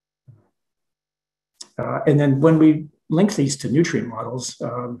 And then when we link these to nutrient models,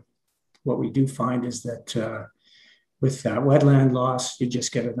 what we do find is that with wetland loss, you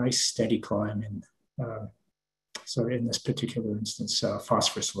just get a nice steady climb in, so in this particular instance,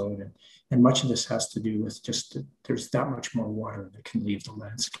 phosphorus load. And much of this has to do with just that there's that much more water that can leave the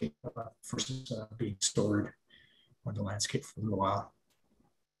landscape versus being stored on the landscape for a little while.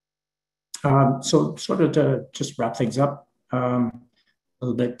 So sort of to just wrap things up a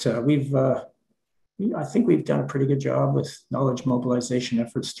little bit, I think we've done a pretty good job with knowledge mobilization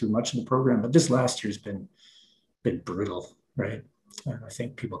efforts through much of the program, but this last year's been brutal, right? I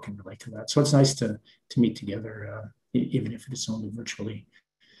think people can relate to that. So it's nice to meet together, even if it's only virtually.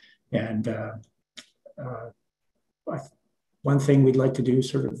 And one thing we'd like to do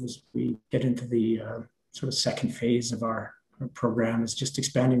sort of as we get into the sort of second phase of our program is just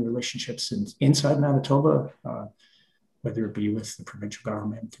expanding relationships inside Manitoba, whether it be with the provincial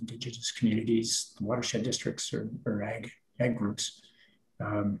government, Indigenous communities, watershed districts, or ag groups.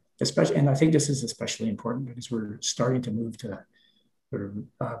 Especially, and I think this is especially important because we're starting to move to sort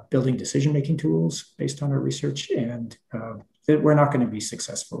of building decision-making tools based on our research, and we're not going to be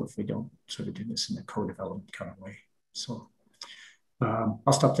successful if we don't sort of do this in a co-development kind of way. So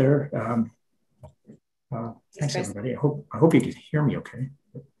I'll stop there. Thanks, everybody. I hope you can hear me okay.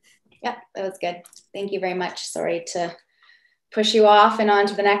 Yeah, that was good. Thank you very much. Sorry to push you off and on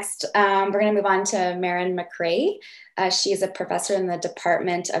to the next. We're going to move on to Maren McRae. She is a professor in the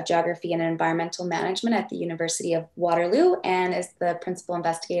Department of Geography and Environmental Management at the University of Waterloo and is the principal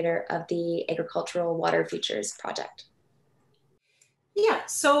investigator of the Agricultural Water Futures Project. Yeah,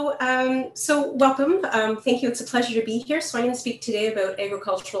 so welcome. Thank you. It's a pleasure to be here. So I'm going to speak today about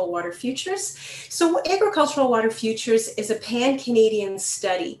agricultural water futures. So agricultural water futures is a pan-Canadian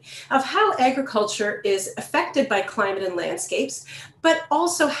study of how agriculture is affected by climate and landscapes, but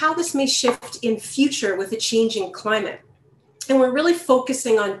also how this may shift in future with a changing climate. And we're really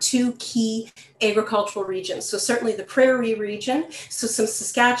focusing on two key agricultural regions. So certainly the prairie region, so some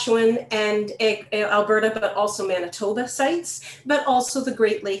Saskatchewan and Alberta, but also Manitoba sites, but also the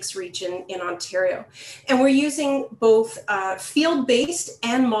Great Lakes region in Ontario. And we're using both field-based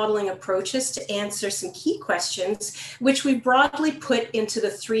and modeling approaches to answer some key questions, which we broadly put into the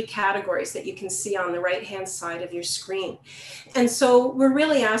three categories that you can see on the right-hand side of your screen. And so we're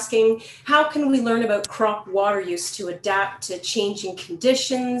really asking, how can we learn about crop water use to adapt to changing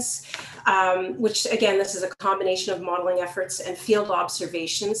conditions, which again, this is a combination of modeling efforts and field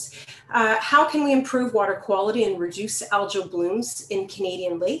observations. How can we improve water quality and reduce algal blooms in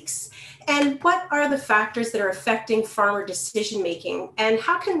Canadian lakes? And what are the factors that are affecting farmer decision-making? And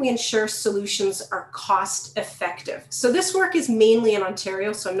how can we ensure solutions are cost effective? So this work is mainly in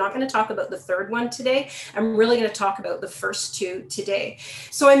Ontario, so I'm not going to talk about the third one today. I'm really going to talk about the first two today.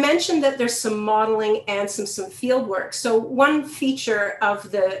 So I mentioned that there's some modeling and some field work. So one feature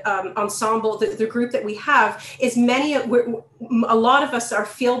of the ensemble, the group that we have, is a lot of us are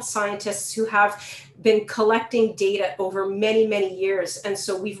field scientists who have been collecting data over many, many years. And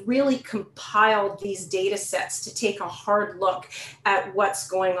so we've really compiled these data sets to take a hard look at what's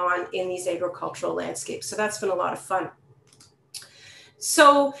going on in these agricultural landscapes. So that's been a lot of fun.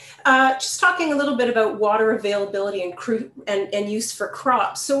 So just talking a little bit about water availability and use for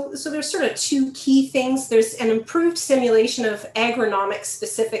crops. So there's sort of two key things. There's an improved simulation of agronomic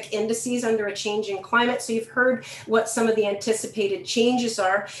specific indices under a changing climate. So you've heard what some of the anticipated changes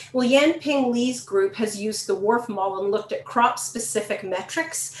are. Well, Yanping Li's group has used the WRF model and looked at crop specific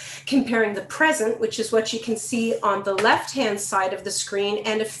metrics, comparing the present, which is what you can see on the left-hand side of the screen,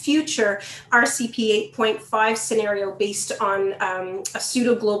 and a future RCP 8.5 scenario based on a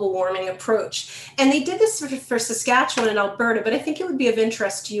pseudo-global warming approach. And they did this for Saskatchewan and Alberta, but I think it would be of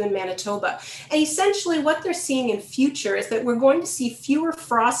interest to you in Manitoba. And essentially what they're seeing in future is that we're going to see fewer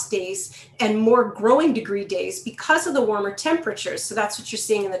frost days and more growing degree days because of the warmer temperatures. So that's what you're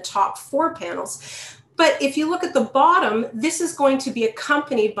seeing in the top four panels. But if you look at the bottom, this is going to be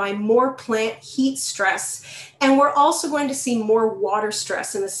accompanied by more plant heat stress. And we're also going to see more water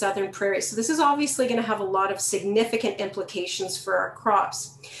stress in the southern prairies. So this is obviously going to have a lot of significant implications for our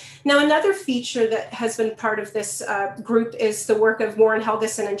crops. Now, another feature that has been part of this group is the work of Warren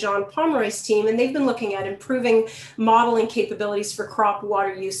Helgeson and John Pomeroy's team, and they've been looking at improving modeling capabilities for crop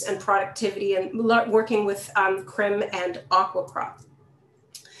water use and productivity and working with CRIM and Aquacrop.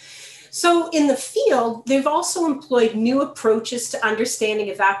 So in the field, they've also employed new approaches to understanding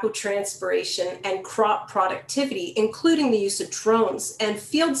evapotranspiration and crop productivity, including the use of drones and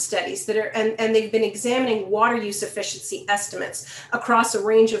field studies that are, and they've been examining water use efficiency estimates across a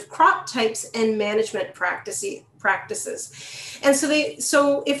range of crop types and management practices. And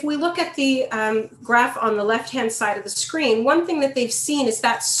so if we look at the graph on the left-hand side of the screen, one thing that they've seen is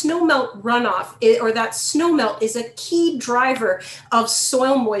that snowmelt runoff, or that snowmelt, is a key driver of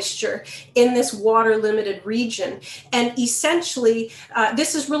soil moisture in this water-limited region. And essentially,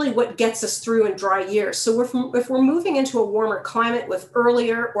 this is really what gets us through in dry years. So if we're moving into a warmer climate with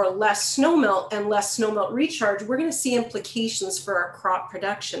earlier or less snowmelt and less snowmelt recharge, we're going to see implications for our crop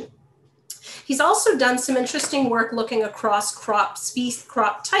production. He's also done some interesting work looking across crop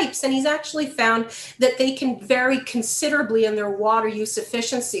types, and he's actually found that they can vary considerably in their water use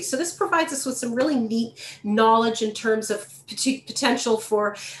efficiency. So this provides us with some really neat knowledge in terms of potential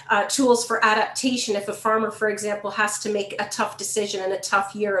for tools for adaptation if a farmer, for example, has to make a tough decision in a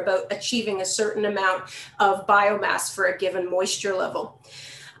tough year about achieving a certain amount of biomass for a given moisture level.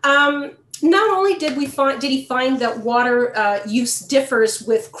 Not only did he find that water use differs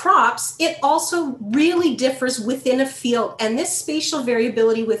with crops, it also really differs within a field. And this spatial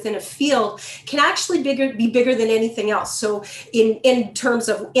variability within a field can actually be bigger than anything else. So in terms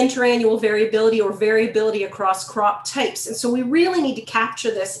of interannual variability or variability across crop types. And so we really need to capture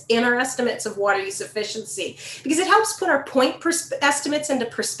this in our estimates of water use efficiency, because it helps put our point estimates into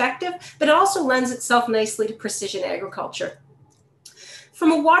perspective, but it also lends itself nicely to precision agriculture.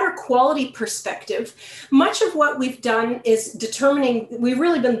 From a water quality perspective, much of what we've done is we've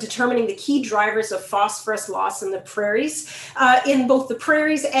really been determining the key drivers of phosphorus loss in the prairies, in both the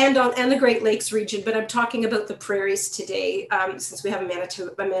prairies and the Great Lakes region, but I'm talking about the prairies today since we have a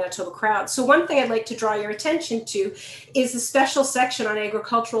Manitoba crowd. So one thing I'd like to draw your attention to is the special section on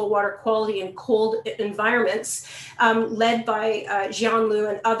agricultural water quality in cold environments, led by Jean Liu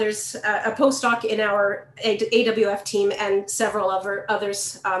and others, a postdoc in our AWF team and several others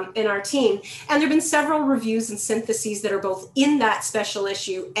in our team. And there have been several reviews and syntheses that are both in that special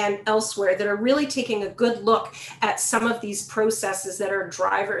issue and elsewhere that are really taking a good look at some of these processes that are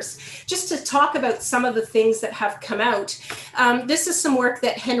drivers. Just to talk about some of the things that have come out, this is some work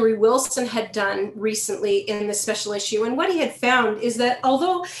that Henry Wilson had done recently in the special issue. And what he had found is that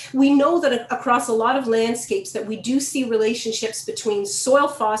although we know that across a lot of landscapes that we do see relationships between soil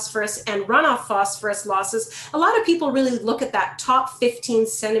phosphorus and runoff phosphorus losses, a lot of people really look at that top 15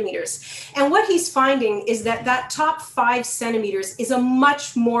 centimeters. And what he's finding is that that top 5 centimeters is a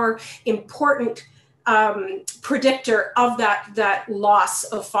much more important predictor of that loss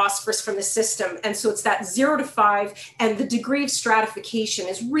of phosphorus from the system. And so it's that 0 to 5, and the degree of stratification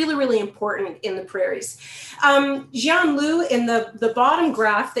is really, really important in the prairies. Jean Liu, in the bottom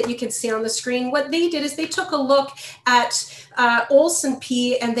graph that you can see on the screen, what they did is they took a look at Olsen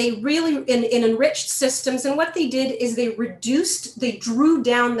P, and they really, in enriched systems, and what they did is they drew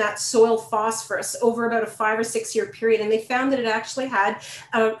down that soil phosphorus over about a 5 or 6 year period, and they found that it actually had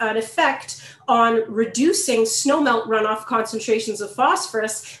an effect on reducing snowmelt runoff concentrations of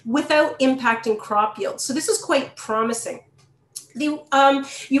phosphorus without impacting crop yield. So this is quite promising. You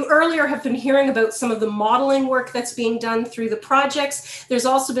earlier have been hearing about some of the modeling work that's being done through the projects. There's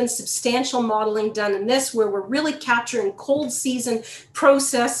also been substantial modeling done in this, where we're really capturing cold season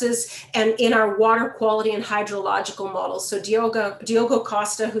processes and in our water quality and hydrological models. So Diogo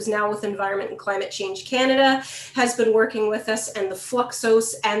Costa, who's now with Environment and Climate Change Canada, has been working with us, and the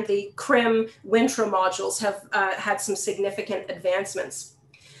Fluxos and the CRIM WINTRA modules have had some significant advancements.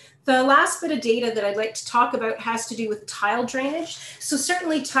 The last bit of data that I'd like to talk about has to do with tile drainage. So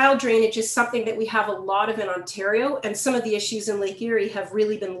certainly tile drainage is something that we have a lot of in Ontario, and some of the issues in Lake Erie have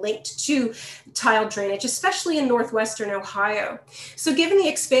really been linked to tile drainage, especially in northwestern Ohio. So given the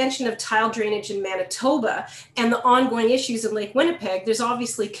expansion of tile drainage in Manitoba and the ongoing issues in Lake Winnipeg, there's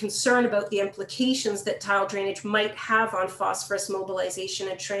obviously concern about the implications that tile drainage might have on phosphorus mobilization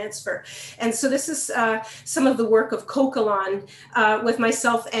and transfer. And so this is some of the work of Coquelin with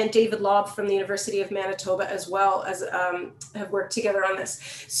myself and David Lobb from the University of Manitoba, as well as have worked together on this.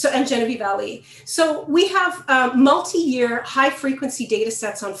 So, and Genevieve Ali. So we have multi-year high-frequency data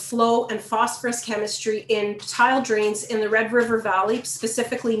sets on flow and phosphorus chemistry in tile drains in the Red River Valley,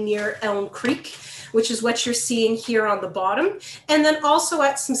 specifically near Elm Creek, which is what you're seeing here on the bottom, and then also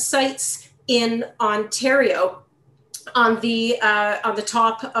at some sites in Ontario on the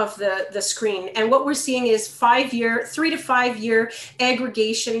top of the screen. And what we're seeing is 3 to 5 year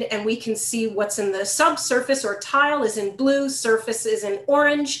aggregation, and we can see what's in the subsurface or tile is in blue, surface is in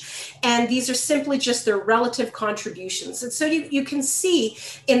orange, and these are simply just their relative contributions. And so you can see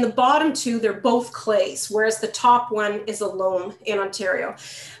in the bottom two, they're both clays, whereas the top one is a loam in Ontario.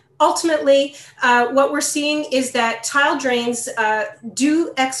 Ultimately, what we're seeing is that tile drains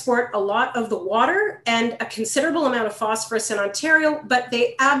do export a lot of the water and a considerable amount of phosphorus in Ontario, but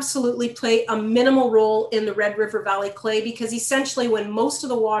they absolutely play a minimal role in the Red River Valley clay, because essentially when most of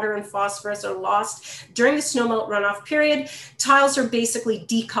the water and phosphorus are lost during the snowmelt runoff period, tiles are basically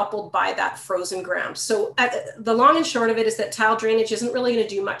decoupled by that frozen ground. So the long and short of it is that tile drainage isn't really going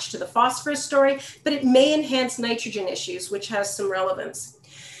to do much to the phosphorus story, but it may enhance nitrogen issues, which has some relevance.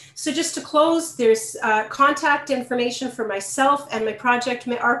 So just to close, there's contact information for myself and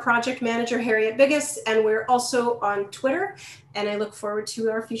our project manager, Harriet Biggis, and we're also on Twitter, and I look forward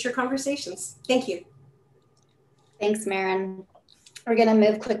to our future conversations. Thank you. Thanks, Maren. We're going to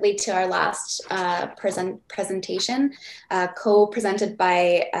move quickly to our last presentation, co-presented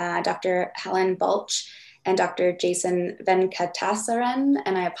by Dr. Helen Balch and Dr. Jason Venkatasaran,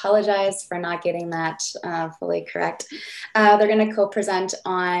 and I apologize for not getting that fully correct. They're going to co-present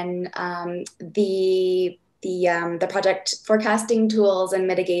on the project forecasting tools and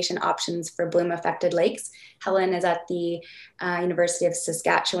mitigation options for bloom-affected lakes. Helen is at the University of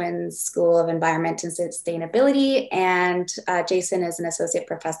Saskatchewan School of Environment and Sustainability, and Jason is an associate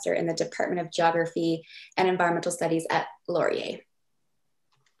professor in the Department of Geography and Environmental Studies at Laurier.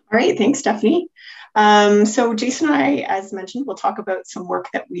 All right, thanks, Stephanie. So Jason and I, as mentioned, will talk about some work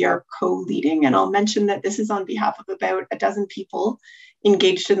that we are co-leading, and I'll mention that this is on behalf of about a dozen people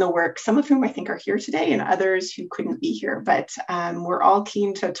engaged in the work, some of whom I think are here today and others who couldn't be here, but we're all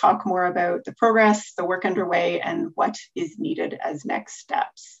keen to talk more about the progress, the work underway, and what is needed as next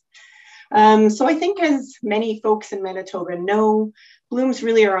steps. So I think as many folks in Manitoba know, blooms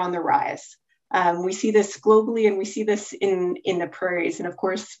really are on the rise. We see this globally, and we see this in the prairies. And of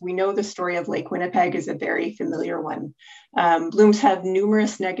course, we know the story of Lake Winnipeg is a very familiar one. Blooms have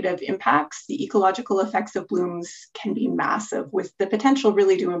numerous negative impacts. The ecological effects of blooms can be massive, with the potential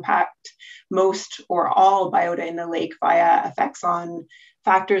really to impact most or all biota in the lake via effects on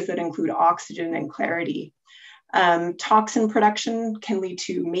factors that include oxygen and clarity. Toxin production can lead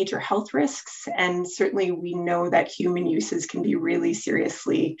to major health risks, and certainly we know that human uses can be really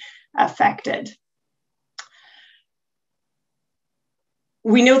seriously affected.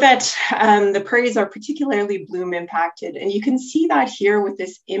 We know that the prairies are particularly bloom impacted, and you can see that here with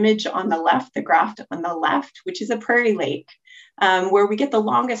this image on the left, the graph on the left, which is a prairie lake, where we get the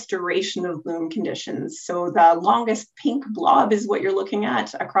longest duration of bloom conditions. So the longest pink blob is what you're looking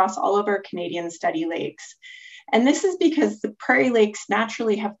at across all of our Canadian study lakes. And this is because the prairie lakes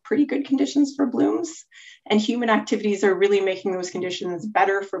naturally have pretty good conditions for blooms, and human activities are really making those conditions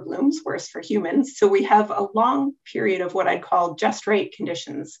better for blooms, worse for humans. So we have a long period of what I'd call just right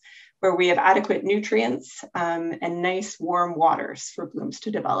conditions, where we have adequate nutrients and nice warm waters for blooms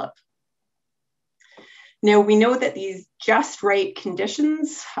to develop. Now, we know that these just right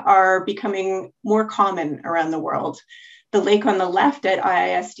conditions are becoming more common around the world. The lake on the left at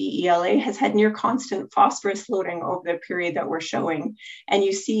IISD-ELA has had near constant phosphorus loading over the period that we're showing. And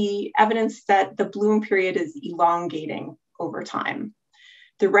you see evidence that the bloom period is elongating over time.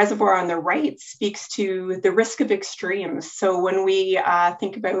 The reservoir on the right speaks to the risk of extremes. So when we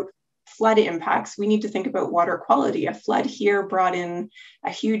think about flood impacts, we need to think about water quality. A flood here brought in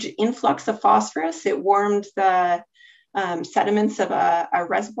a huge influx of phosphorus. It warmed the sediments of a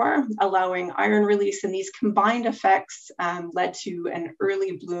reservoir, allowing iron release, and these combined effects led to an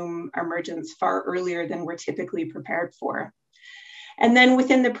early bloom emergence far earlier than we're typically prepared for. And then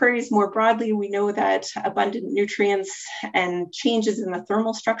within the prairies more broadly, we know that abundant nutrients and changes in the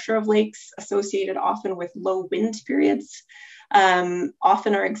thermal structure of lakes associated often with low wind periods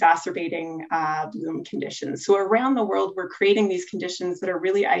often are exacerbating bloom conditions. So around the world, we're creating these conditions that are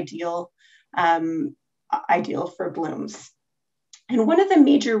really ideal for blooms. And one of the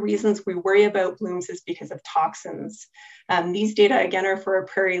major reasons we worry about blooms is because of toxins. These data, again, are for a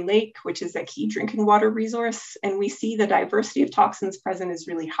prairie lake, which is a key drinking water resource. And we see the diversity of toxins present is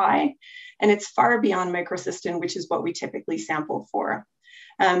really high, and it's far beyond microcystin, which is what we typically sample for.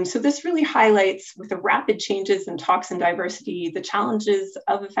 So this really highlights, with the rapid changes in toxin diversity, the challenges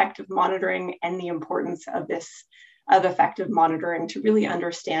of effective monitoring and the importance of effective monitoring to really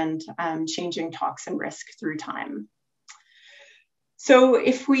understand changing toxin risk through time. So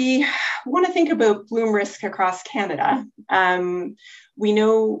if we want to think about bloom risk across Canada, we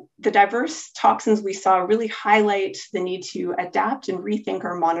know the diverse toxins we saw really highlight the need to adapt and rethink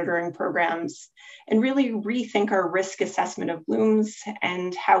our monitoring programs and really rethink our risk assessment of blooms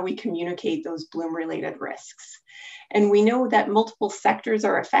and how we communicate those bloom-related risks. And we know that multiple sectors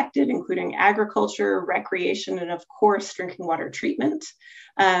are affected, including agriculture, recreation, and of course, drinking water treatment.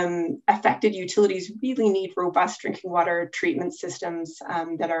 Affected utilities really need robust drinking water treatment systems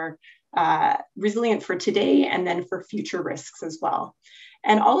that are resilient for today and then for future risks as well.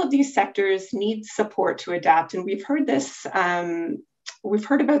 And all of these sectors need support to adapt. And we've heard this we've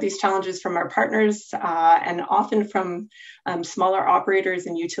heard about these challenges from our partners and often from smaller operators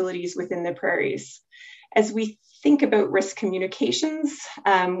and utilities within the prairies. As we think about risk communications,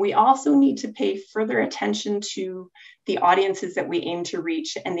 we also need to pay further attention to the audiences that we aim to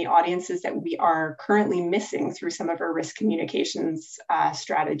reach and the audiences that we are currently missing through some of our risk communications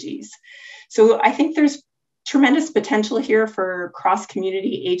strategies. So I think there's tremendous potential here for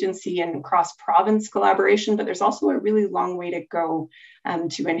cross-community agency and cross-province collaboration, but there's also a really long way to go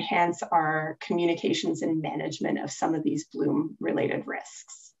to enhance our communications and management of some of these bloom-related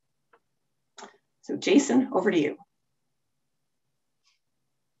risks. So Jason, over to you.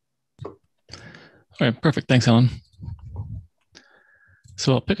 All right, perfect. Thanks, Helen.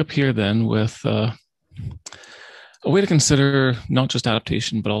 So I'll pick up here then with a way to consider not just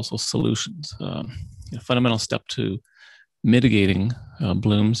adaptation, but also solutions. A fundamental step to mitigating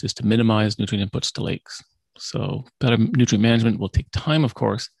blooms is to minimize nutrient inputs to lakes. So better nutrient management will take time, of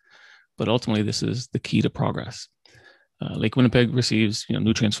course, but ultimately this is the key to progress. Lake Winnipeg receives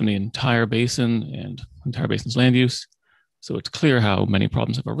nutrients from the entire basin and entire basin's land use. So it's clear how many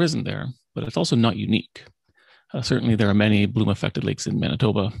problems have arisen there, but it's also not unique. Certainly there are many bloom-affected lakes in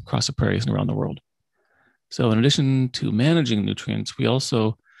Manitoba, across the prairies and around the world. So in addition to managing nutrients,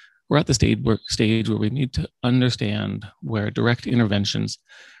 we're at the stage where we need to understand where direct interventions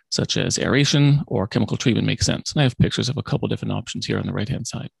such as aeration or chemical treatment make sense. And I have pictures of a couple different options here on the right-hand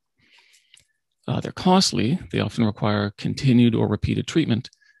side. They're costly. They often require continued or repeated treatment.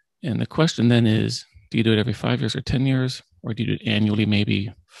 And the question then is, do you do it every 5 years or 10 years, or do you do it annually,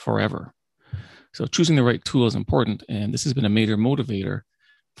 maybe forever? So choosing the right tool is important. And this has been a major motivator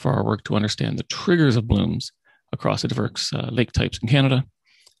for our work to understand the triggers of blooms across the diverse lake types in Canada.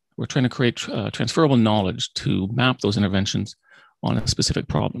 We're trying to create transferable knowledge to map those interventions on specific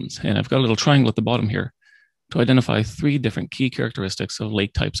problems. And I've got a little triangle at the bottom here to identify 3 different key characteristics of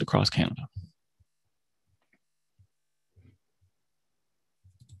lake types across Canada.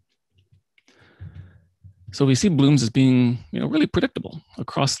 So we see blooms as being really predictable.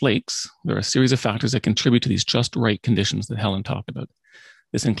 Across lakes, there are a series of factors that contribute to these just right conditions that Helen talked about.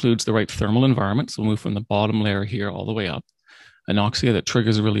 This includes the right thermal environment. So we'll move from the bottom layer here all the way up. Anoxia that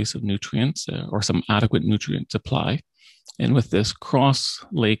triggers the release of nutrients or some adequate nutrient supply. And with this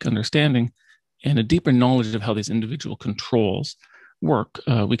cross-lake understanding and a deeper knowledge of how these individual controls work,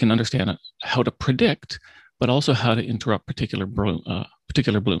 we can understand how to predict, but also how to interrupt particular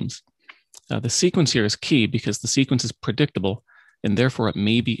blooms. The sequence here is key because the sequence is predictable and therefore it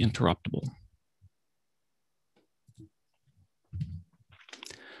may be interruptible.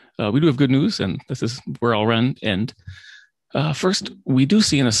 We do have good news, and this is where I'll end. First, we do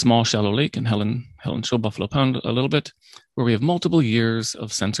see in a small shallow lake, and Helen showed Buffalo Pound a little bit, where we have multiple years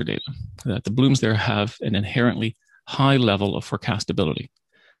of sensor data, that the blooms there have an inherently high level of forecastability.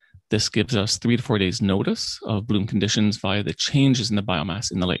 This gives us 3 to 4 days notice of bloom conditions via the changes in the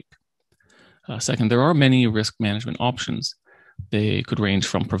biomass in the lake. Second, there are many risk management options. They could range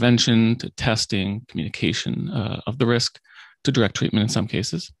from prevention to testing, communication of the risk, to direct treatment in some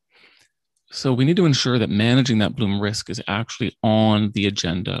cases. So we need to ensure that managing that bloom risk is actually on the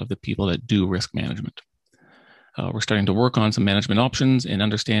agenda of the people that do risk management. We're starting to work on some management options and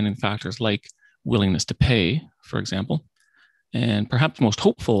understanding factors like willingness to pay, for example. And perhaps most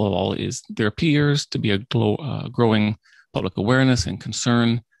hopeful of all is there appears to be a growing public awareness and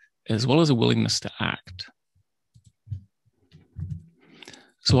concern, as well as a willingness to act.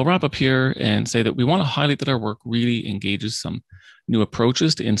 So I'll wrap up here and say that we want to highlight that our work really engages some new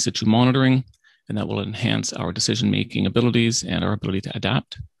approaches to in situ monitoring, and that will enhance our decision-making abilities and our ability to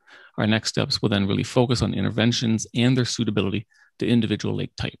adapt. Our next steps will then really focus on interventions and their suitability to individual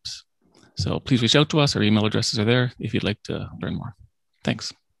lake types. So please reach out to us. Our email addresses are there if you'd like to learn more.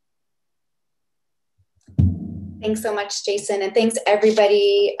 Thanks. Thanks so much, Jason. And thanks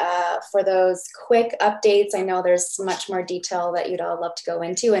everybody for those quick updates. I know there's much more detail that you'd all love to go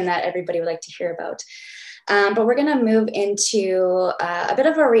into and that everybody would like to hear about. But we're gonna move into a bit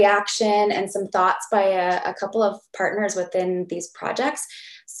of a reaction and some thoughts by a couple of partners within these projects.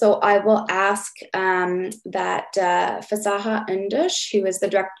 So I will ask that Fasaha Undush, who is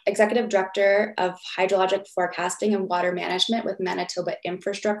the Executive Director of Hydrologic Forecasting and Water Management with Manitoba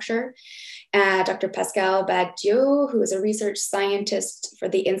Infrastructure, Dr. Pascal Bagdieu, who is a research scientist for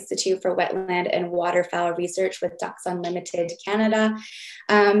the Institute for Wetland and Waterfowl Research with Ducks Unlimited Canada,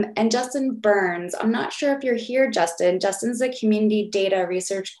 and Justin Burns. I'm not sure if you're here, Justin. Justin's the Community Data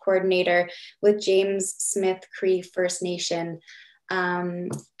Research Coordinator with James Smith Cree First Nation.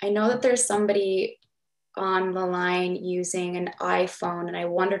 I know that there's somebody on the line using an iPhone, and I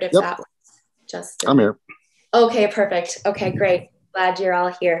wondered if that was Justin. I'm here. Okay, perfect. Okay, great. Glad you're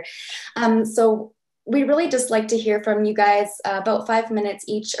all here. So we really just like to hear from you guys about 5 minutes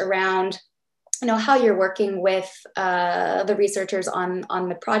each around, how you're working with the researchers on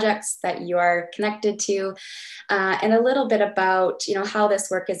the projects that you are connected to, and a little bit about, how this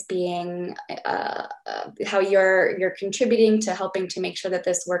work is being, how you're contributing to helping to make sure that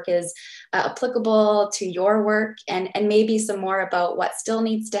this work is applicable to your work, and maybe some more about what still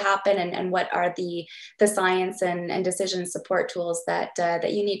needs to happen, and what are the science and decision support tools that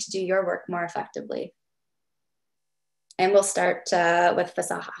you need to do your work more effectively. And we'll start with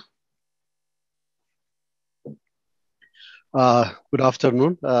Fasaha. Good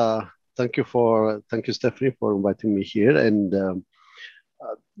afternoon. Thank you, Stephanie, for inviting me here. And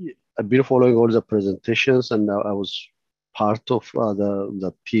I've been following all the presentations, and I was part of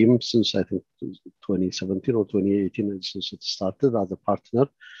the team since I think 2017 or 2018, since it started as a partner.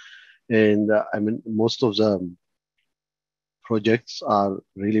 And most of the projects are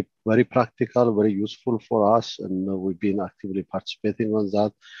really very practical, very useful for us, and we've been actively participating on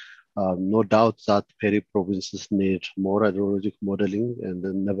that. No doubt that prairie provinces need more hydrologic modeling, and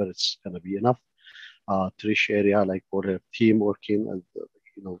then never it's going to be enough. Trish area, like our team working,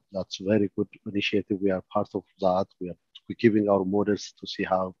 and that's a very good initiative. We are part of that. We're giving our models to see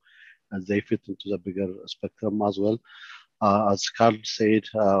how they fit into the bigger spectrum as well. As Carl said,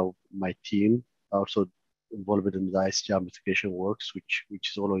 my team also involved in the ISGR mitigation works, which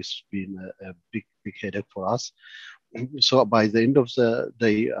has always been a big headache for us. So by the end of the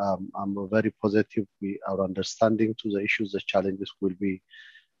day, I'm very positive. Our understanding to the issues, the challenges will be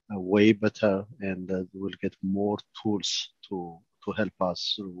way better, and we'll get more tools to help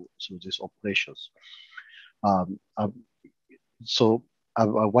us through these operations. So I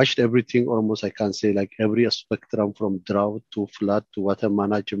watched everything almost, I can say, like every spectrum from drought to flood to water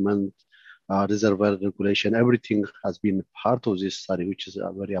management, reservoir regulation, everything has been part of this study, which is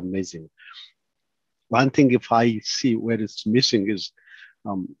very amazing. One thing, if I see where it's missing, is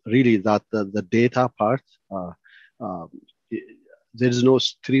really that the data part. There is no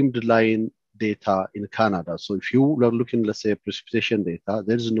streamlined data in Canada. So if you are looking, let's say, precipitation data,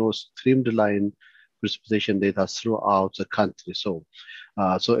 there is no streamlined precipitation data throughout the country. So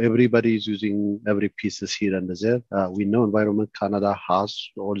everybody is using every pieces here and there. We know Environment Canada has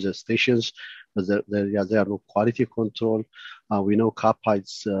all the stations, but there are no quality control. We know CAPA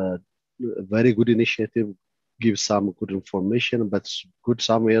is a very good initiative, gives some good information, but it's good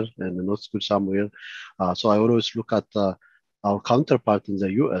somewhere and not good somewhere. So I always look at our counterpart in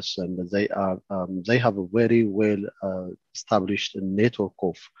the US, and they have a very well established network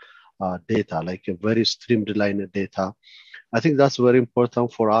of data, like a very streamlined data. I think that's very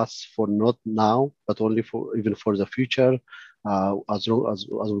important for us, for not now, but only for even for the future, as long as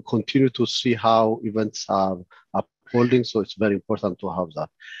we continue to see how events are unfolding. So it's very important to have that.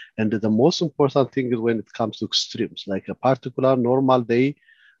 And the most important thing is when it comes to extremes, like a particular normal day,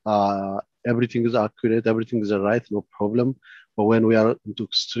 everything is accurate, everything is right, no problem. But when we are into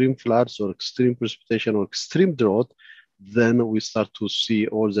extreme floods or extreme precipitation or extreme drought, then we start to see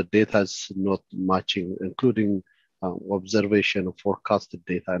all the data is not matching, including observation, forecasted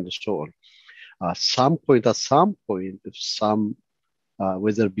data, and so on. At some point, if some,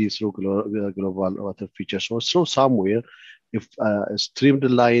 whether it be through global water features or through somewhere, if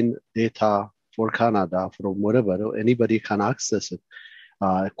streamlined data for Canada from wherever, anybody can access it.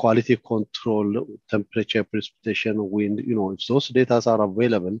 Quality control, temperature, precipitation, wind, if those data are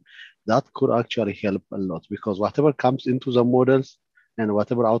available, that could actually help a lot, because whatever comes into the models and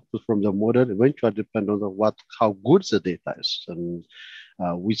whatever output from the model eventually depend on how good the data is. And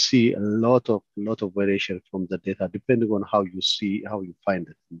we see a lot of variation from the data depending on how you find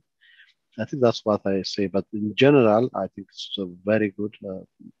it. And I think that's what I say. But in general, I think it's a very good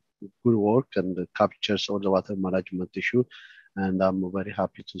work, and it captures all the water management issue. And I'm very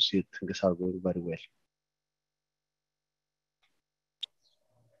happy to see things are going very well.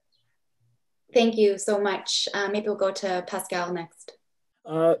 Thank you so much. Maybe we'll go to Pascal next.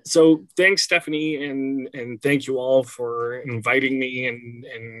 So thanks, Stephanie, and thank you all for inviting me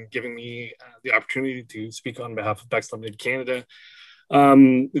and giving me the opportunity to speak on behalf of BECCS Limited Canada.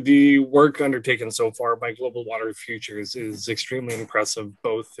 The work undertaken so far by Global Water Futures is extremely impressive,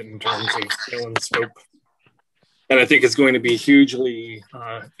 both in terms of scale and scope. And I think it's going to be hugely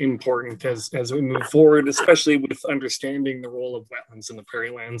important as we move forward, especially with understanding the role of wetlands in the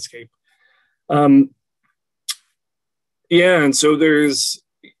prairie landscape. And so there's,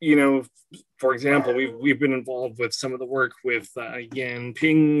 for example, we've been involved with some of the work with Yan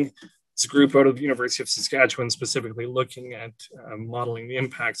Ping's group out of the University of Saskatchewan, specifically looking at modeling the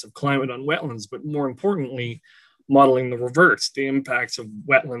impacts of climate on wetlands, but more importantly, modeling the reverse, the impacts of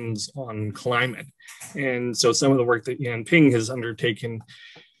wetlands on climate. And so some of the work that Yan Ping has undertaken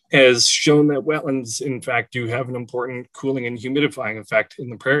has shown that wetlands, in fact, do have an important cooling and humidifying effect in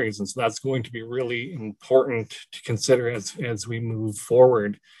the prairies. And so that's going to be really important to consider as we move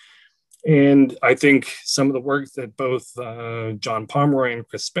forward. And I think some of the work that both John Pomeroy and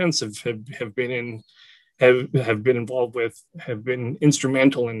Chris Spence have been involved with have been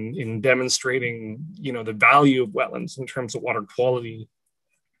instrumental in demonstrating, the value of wetlands in terms of water quality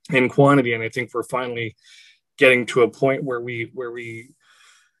and quantity. And I think we're finally getting to a point where we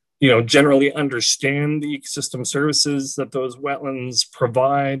generally understand the ecosystem services that those wetlands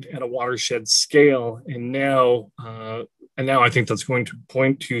provide at a watershed scale. And now I think that's going to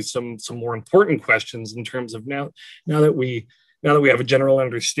point to some more important questions in terms of now that we have a general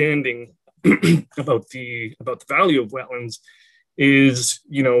understanding about the value of wetlands is,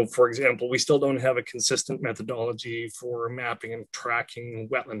 for example, we still don't have a consistent methodology for mapping and tracking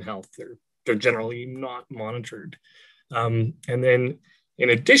wetland health. They're generally not monitored. And then in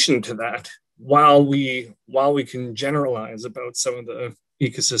addition to that, while we can generalize about some of the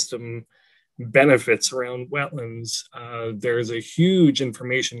ecosystem benefits around wetlands, there's a huge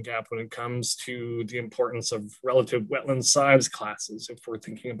information gap when it comes to the importance of relative wetland size classes. If we're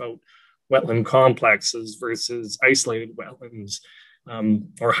thinking about wetland complexes versus isolated wetlands,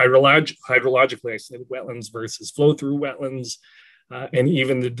 or hydrologically isolated wetlands versus flow-through wetlands, and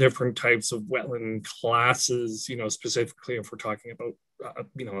even the different types of wetland classes, specifically if we're talking about,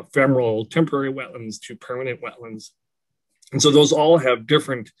 ephemeral temporary wetlands to permanent wetlands. And so those all have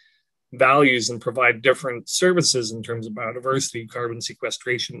different values and provide different services in terms of biodiversity, carbon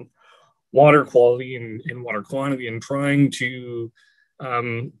sequestration, water quality, and water quantity, and trying to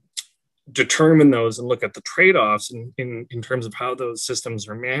determine those and look at the trade-offs in terms of how those systems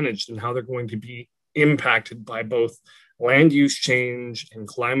are managed and how they're going to be impacted by both land use change and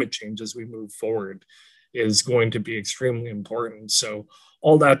climate change as we move forward is going to be extremely important. So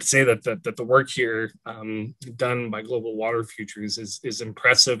all that to say that the work here done by Global Water Futures is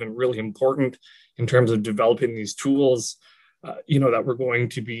impressive and really important in terms of developing these tools, that we're going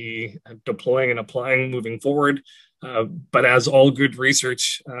to be deploying and applying moving forward. But as all good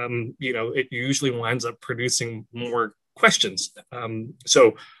research, it usually winds up producing more questions.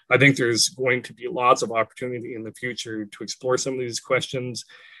 So I think there's going to be lots of opportunity in the future to explore some of these questions.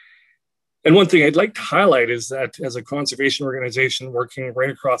 And one thing I'd like to highlight is that as a conservation organization working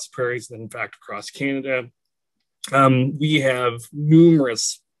right across the prairies and in fact across Canada, we have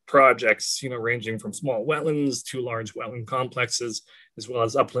numerous projects, ranging from small wetlands to large wetland complexes, as well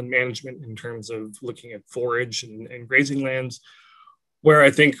as upland management in terms of looking at forage and grazing lands, where I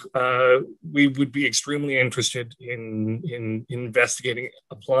think we would be extremely interested in investigating,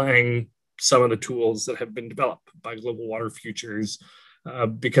 applying some of the tools that have been developed by Global Water Futures,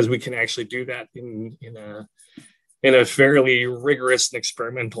 because we can actually do that in a fairly rigorous and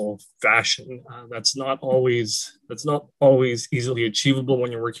experimental fashion. That's not always easily achievable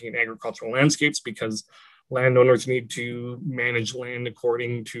when you're working in agricultural landscapes, because landowners need to manage land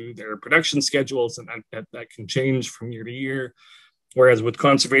according to their production schedules, and that can change from year to year. Whereas with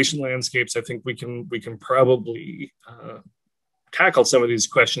conservation landscapes, I think we can probably tackle some of these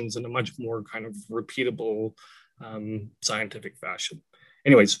questions in a much more kind of repeatable scientific fashion.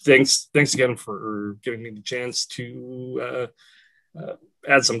 Anyways, thanks again for giving me the chance to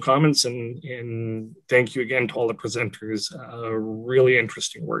add some comments, and thank you again to all the presenters. Really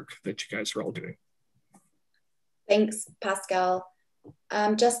interesting work that you guys are all doing. Thanks, Pascal.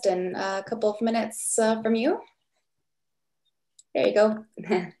 Justin, a couple of minutes from you. There you go.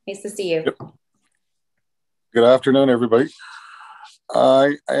 Nice to see you. Yep. Good afternoon, everybody.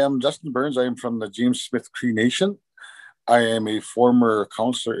 I am Justin Burns. I am from the James Smith Cree Nation. I am a former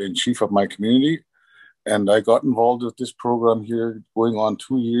counselor in chief of my community, and I got involved with this program here going on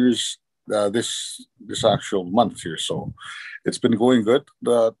 2 years this actual month here. So it's been going good.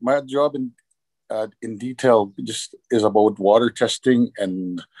 My job in detail just is about water testing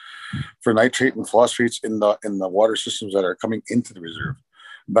and for nitrate and phosphates in the water systems that are coming into the reserve.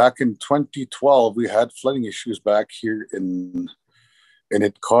 Back in 2012, we had flooding issues back here and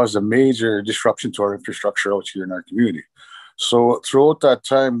it caused a major disruption to our infrastructure out here in our community. So throughout that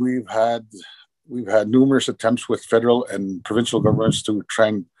time, we've had numerous attempts with federal and provincial governments to try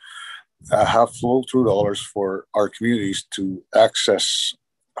and have flow-through dollars for our communities to access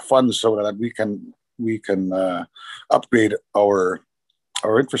funds so that we can upgrade our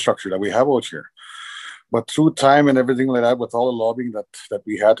infrastructure that we have out here. But through time and everything like that, with all the lobbying that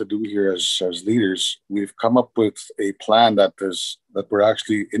we had to do here as leaders, we've come up with a plan that we're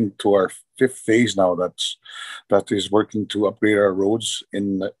actually into our 5th phase now. That is working to upgrade our roads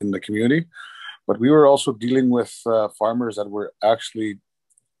in the community. But we were also dealing with farmers that were actually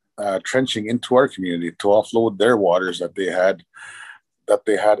trenching into our community to offload their waters that they had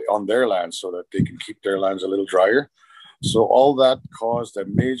on their land, so that they can keep their lands a little drier. So all that caused a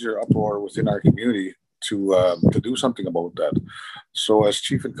major uproar within our community to do something about that. So as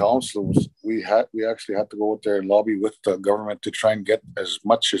chief and councils, we actually had to go out there and lobby with the government to try and get as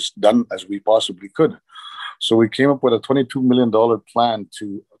much as done as we possibly could. So we came up with a $22 million plan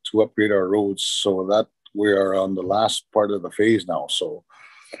to upgrade our roads, so that we are on the last part of the phase now. So,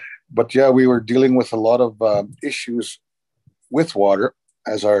 but yeah, we were dealing with a lot of issues with water,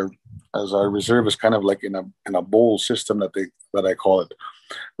 as our reserve is kind of like in a bowl system that I call it.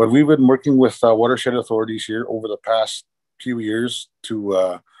 But we've been working with watershed authorities here over the past few years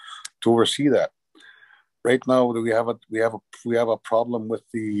to oversee that. Right now, we have a problem with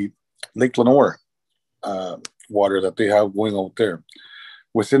the Lake Lenore water that they have going out there.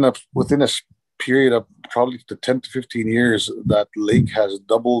 Within a period of probably 10 to 15 years, that lake has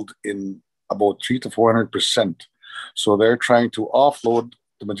doubled in about 300 to 400%. So they're trying to offload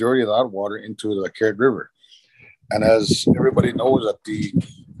the majority of that water into the Carrot River. And as everybody knows, that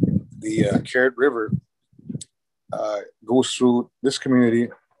the Carrot River goes through this community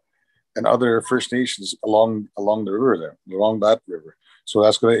and other First Nations along the river there, along that river. So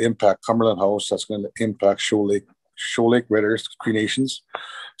that's going to impact Cumberland House. That's going to impact Shoal Lake Red Earth Cree Nations.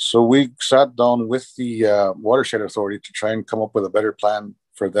 So we sat down with the Watershed Authority to try and come up with a better plan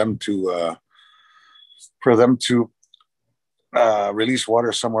for them to release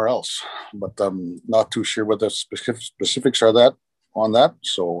water somewhere else. But I'm not too sure what the specifics are on that.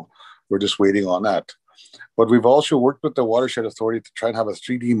 So we're just waiting on that. But we've also worked with the Watershed Authority to try and have a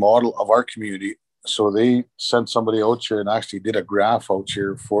 3D model of our community. So they sent somebody out here and actually did a graph out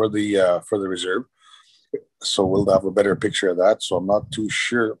here for the reserve. So we'll have a better picture of that. So I'm not too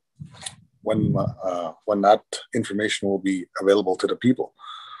sure when that information will be available to the people.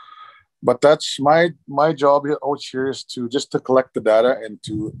 But that's my job out here, is to collect the data and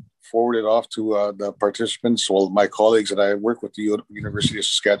to forward it off to the participants, well, my colleagues that I work with, the University of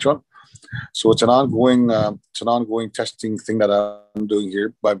Saskatchewan. So it's an ongoing testing thing that I'm doing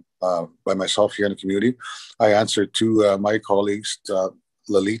here by myself here in the community. I answer to my colleagues,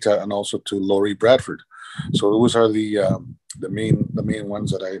 Lalita, and also to Laurie Bradford. So those are the main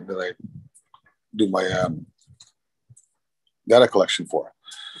ones that I do my data collection for.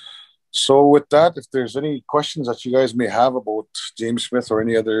 So with that, if there's any questions that you guys may have about James Smith or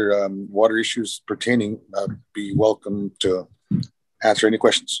any other water issues pertaining, I'd be welcome to answer any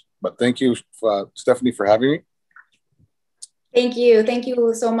questions. But thank you, Stephanie, for having me. Thank you. Thank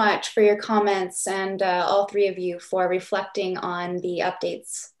you so much for your comments, and all three of you for reflecting on the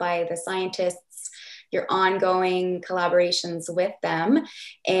updates by the scientists, your ongoing collaborations with them.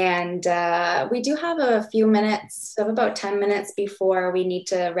 And we do have a few minutes, so about 10 minutes before we need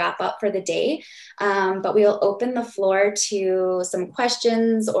to wrap up for the day. But we'll open the floor to some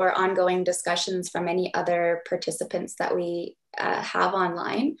questions or ongoing discussions from any other participants that we have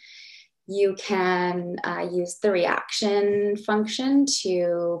online. You can use the reaction function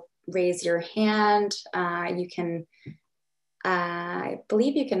to raise your hand. You can, I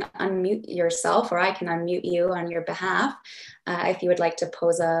believe you can unmute yourself, or I can unmute you on your behalf if you would like to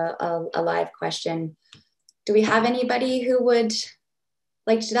pose a live question. Do we have anybody who would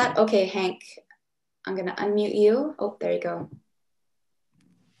like to do that? Okay, Hank, I'm gonna unmute you. Oh, there you go.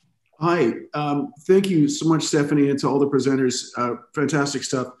 Hi, thank you so much, Stephanie, and to all the presenters. Fantastic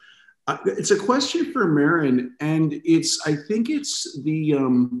stuff. It's a question for Marin, and I think it's the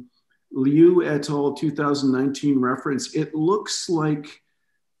Liu et al. 2019 reference. It looks like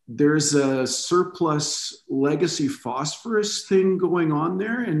there's a surplus legacy phosphorus thing going on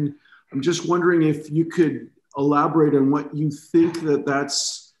there, and I'm just wondering if you could elaborate on what you think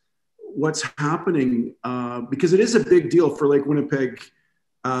that's what's happening, because it is a big deal for Lake Winnipeg.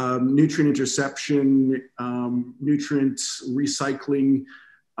 Nutrient interception, nutrient recycling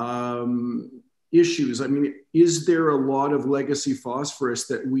issues. I mean, is there a lot of legacy phosphorus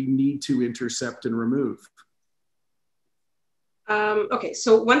that we need to intercept and remove? Okay,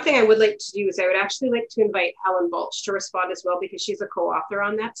 so one thing I would like to do is I would actually like to invite Helen Balch to respond as well, because she's a co-author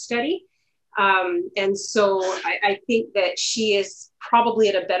on that study. And so I think that she is probably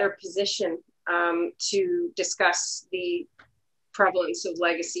at a better position to discuss the prevalence of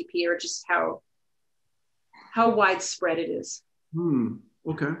legacy P, or just how widespread it is.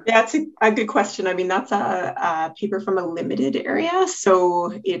 Okay. Yeah, it's a good question. I mean, that's a paper from a limited area,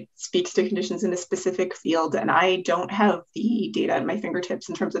 so it speaks to conditions in a specific field, and I don't have the data at my fingertips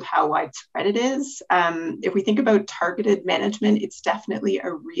in terms of how widespread it is. If we think about targeted management, it's definitely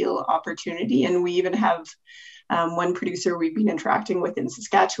a real opportunity, and we even have one producer we've been interacting with in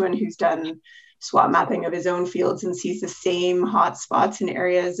Saskatchewan who's done SWOT mapping of his own fields and sees the same hot spots in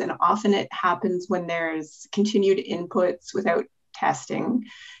areas, and often it happens when there's continued inputs without testing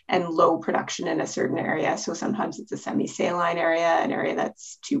and low production in a certain area. So sometimes it's a semi-saline area, an area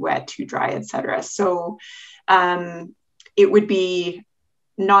that's too wet, too dry, etc. So it would be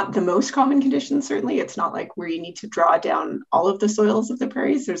not the most common condition, certainly. It's not like where you need to draw down all of the soils of the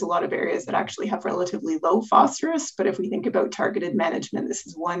prairies. There's a lot of areas that actually have relatively low phosphorus. But if we think about targeted management, this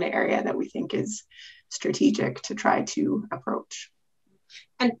is one area that we think is strategic to try to approach.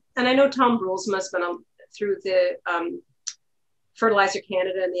 And I know Tom Brolsma has been through the Fertilizer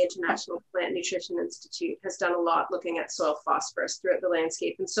Canada and the International Plant Nutrition Institute has done a lot looking at soil phosphorus throughout the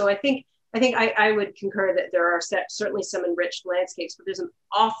landscape. And so I think I would concur that there are certainly some enriched landscapes, but there's an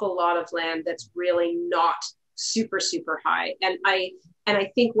awful lot of land that's really not super, super high. And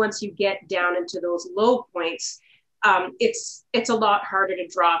I think once you get down into those low points, it's a lot harder to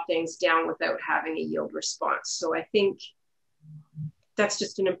draw things down without having a yield response. So I think that's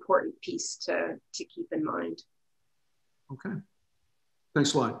just an important piece to keep in mind. Okay.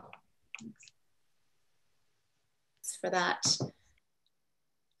 Thanks a lot. Thanks for that.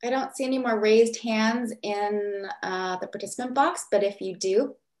 I don't see any more raised hands in the participant box, but if you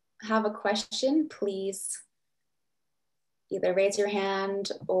do have a question, please either raise your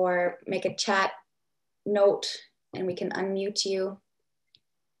hand or make a chat note and we can unmute you.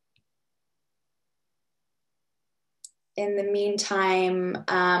 In the meantime,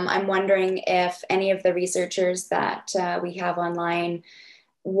 I'm wondering if any of the researchers that we have online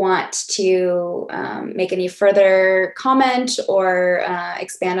want to make any further comment or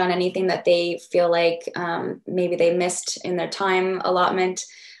expand on anything that they feel like maybe they missed in their time allotment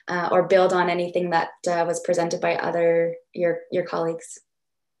or build on anything that was presented by your colleagues.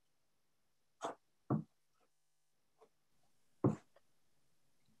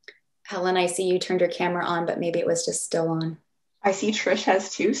 Helen, I see you turned your camera on, but maybe it was just still on. I see Trish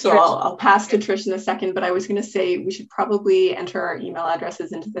has too, so I'll pass to Trish in a second, but I was going to say we should probably enter our email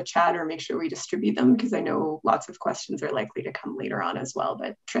addresses into the chat or make sure we distribute them because I know lots of questions are likely to come later on as well,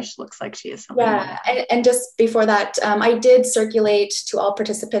 but Trish looks like she has something. Yeah, and just before that, I did circulate to all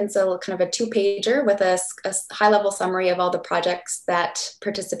participants a kind of a 2-pager with a high-level summary of all the projects that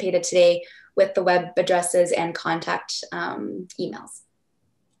participated today with the web addresses and contact emails.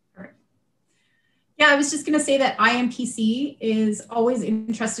 Yeah, I was just going to say that IMPC is always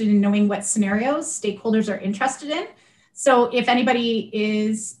interested in knowing what scenarios stakeholders are interested in. So if anybody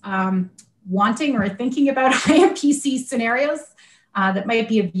is wanting or thinking about IMPC scenarios that might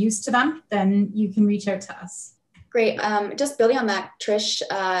be of use to them, then you can reach out to us. Great. Just building on that, Trish,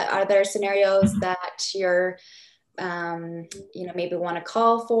 are there scenarios that you're maybe want to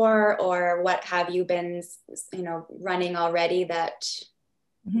call for, or what have you been, running already that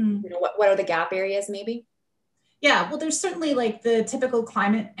what are the gap areas maybe? Yeah, well, there's certainly like the typical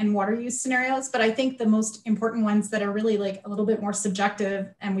climate and water use scenarios, but I think the most important ones that are really like a little bit more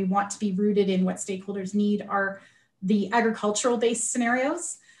subjective and we want to be rooted in what stakeholders need are the agricultural based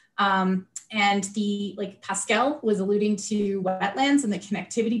scenarios. And like Pascal was alluding to wetlands and the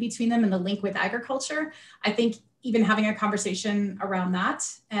connectivity between them and the link with agriculture. I think even having a conversation around that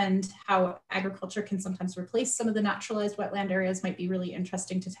and how agriculture can sometimes replace some of the naturalized wetland areas might be really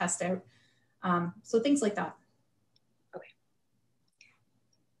interesting to test out. So things like that. Okay.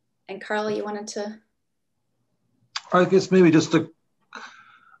 And Carl, you wanted to? I guess maybe just a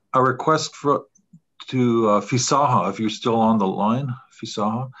request to Fisaha, if you're still on the line,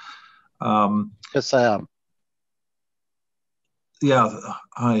 Fisaha. Yes, I am. Yeah,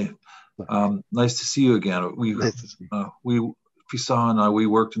 hi. Nice to see you again. Fisaha and I, we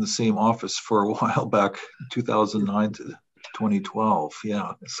worked in the same office for a while back, 2009 to 2012.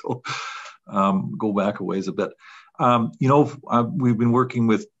 Yeah, so go back a ways a bit. We've been working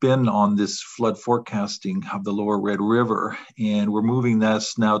with Ben on this flood forecasting of the Lower Red River, and we're moving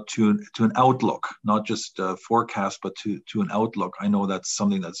this now to an outlook, not just a forecast, but to an outlook. I know that's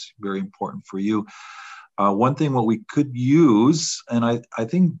something that's very important for you. One thing what we could use, and I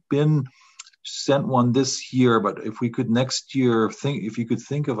think Ben sent one this year, but if we could next year if you could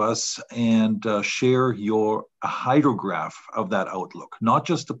think of us and share a hydrograph of that outlook, not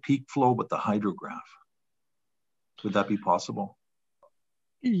just the peak flow, but the hydrograph. Would that be possible?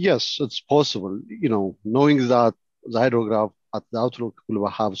 Yes, it's possible. Knowing that the hydrograph at the outlook will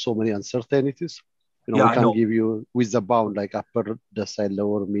have so many uncertainties. You know, Yeah, we can give you with the bound like upper decile,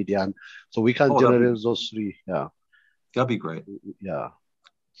 lower median. So we can generate those three. Yeah. That'd be great. Yeah.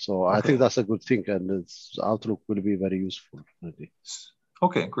 So I think that's a good thing, and its outlook will be very useful.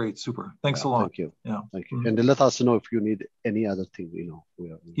 Okay, great, super. Thanks a lot. Thank you. Yeah. Thank you. And let us know if you need any other thing, you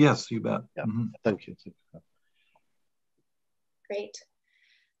know. Yes, you bet. Yeah. Thank you. Great.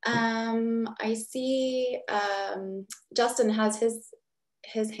 I see Justin has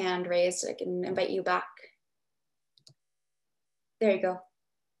his hand raised. I can invite you back. There you go.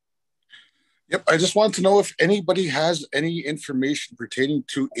 Yep, I just want to know if anybody has any information pertaining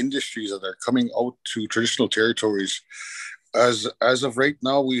to industries that are coming out to traditional territories. As of right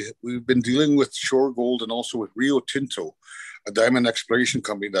now, we've been dealing with Shore Gold and also with Rio Tinto, a diamond exploration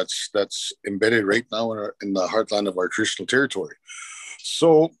company that's embedded right now in the heartland of our traditional territory.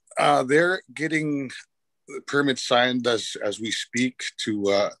 So they're getting permits signed as we speak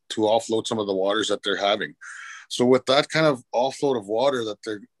to offload some of the waters that they're having. So with that kind of offload of water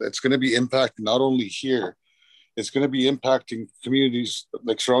that's going to be impacting not only here, it's going to be impacting communities,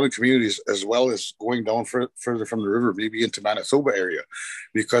 like surrounding communities, as well as going down further from the river, maybe into Manitoba area,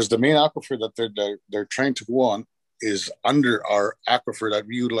 because the main aquifer that they're trying to go on is under our aquifer that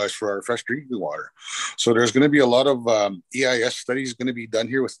we utilize for our fresh drinking water. So there's going to be a lot of EIS studies going to be done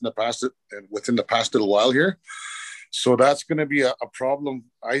here within the past little while here. So that's going to be a problem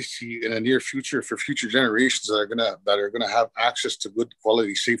I see in the near future for future generations that are gonna have access to good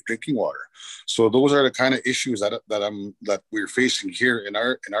quality, safe drinking water. So those are the kind of issues that we're facing here in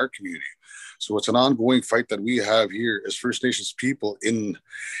our community. So it's an ongoing fight that we have here as First Nations people in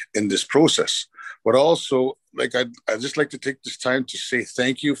this process. But also, like I'd just like to take this time to say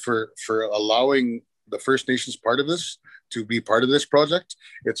thank you for allowing the First Nations part of this to be part of this project.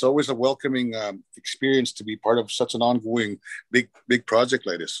 It's always a welcoming experience to be part of such an ongoing big project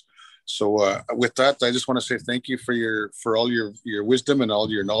like this. So with that, I just want to say thank you for all your wisdom and all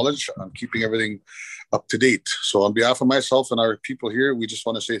your knowledge on keeping everything up to date. So on behalf of myself and our people here, we just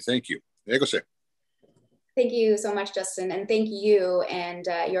want to say thank you. Thank you so much, Justin, and thank you and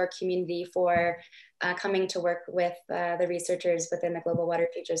your community for coming to work with the researchers within the Global Water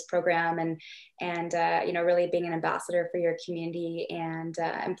Futures program, and really being an ambassador for your community and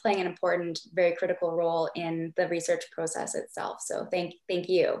playing an important, very critical role in the research process itself. So thank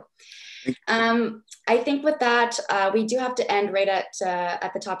you. I think with that, we do have to end right at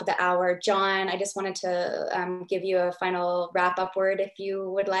the top of the hour. John, I just wanted to give you a final wrap-up word if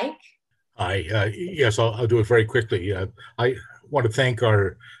you would like. Yes, I'll do it very quickly. I want to thank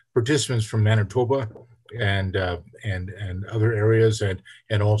our participants from Manitoba and other areas,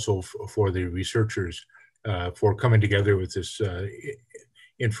 and also for the researchers for coming together with this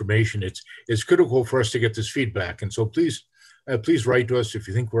information. It's critical for us to get this feedback, and so please write to us if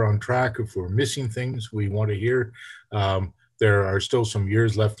you think we're on track, if we're missing things. We want to hear. There are still some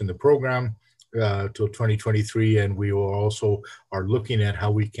years left in the program till 2023, and we will also are looking at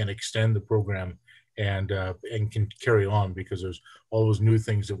how we can extend the program and can carry on, because there's all those new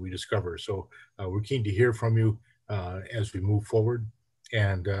things that we discover. So we're keen to hear from you as we move forward,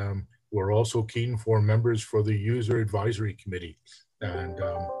 and we're also keen for members for the user advisory committee, and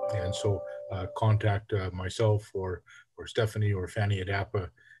so contact myself or Stephanie or Fanny Adapa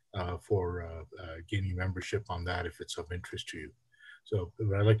for gaining membership on that if it's of interest to you. So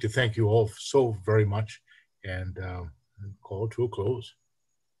I'd like to thank you all so very much, and call to a close.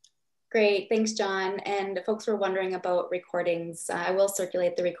 Great, thanks, John. And folks were wondering about recordings. I will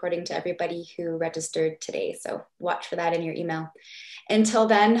circulate the recording to everybody who registered today, so watch for that in your email. Until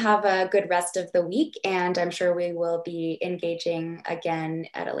then, have a good rest of the week, and I'm sure we will be engaging again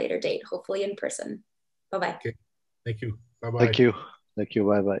at a later date, hopefully in person. Bye-bye. Okay. Thank you. Bye-bye. Thank you. Thank you.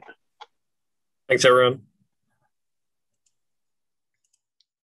 Bye-bye. Thanks, everyone.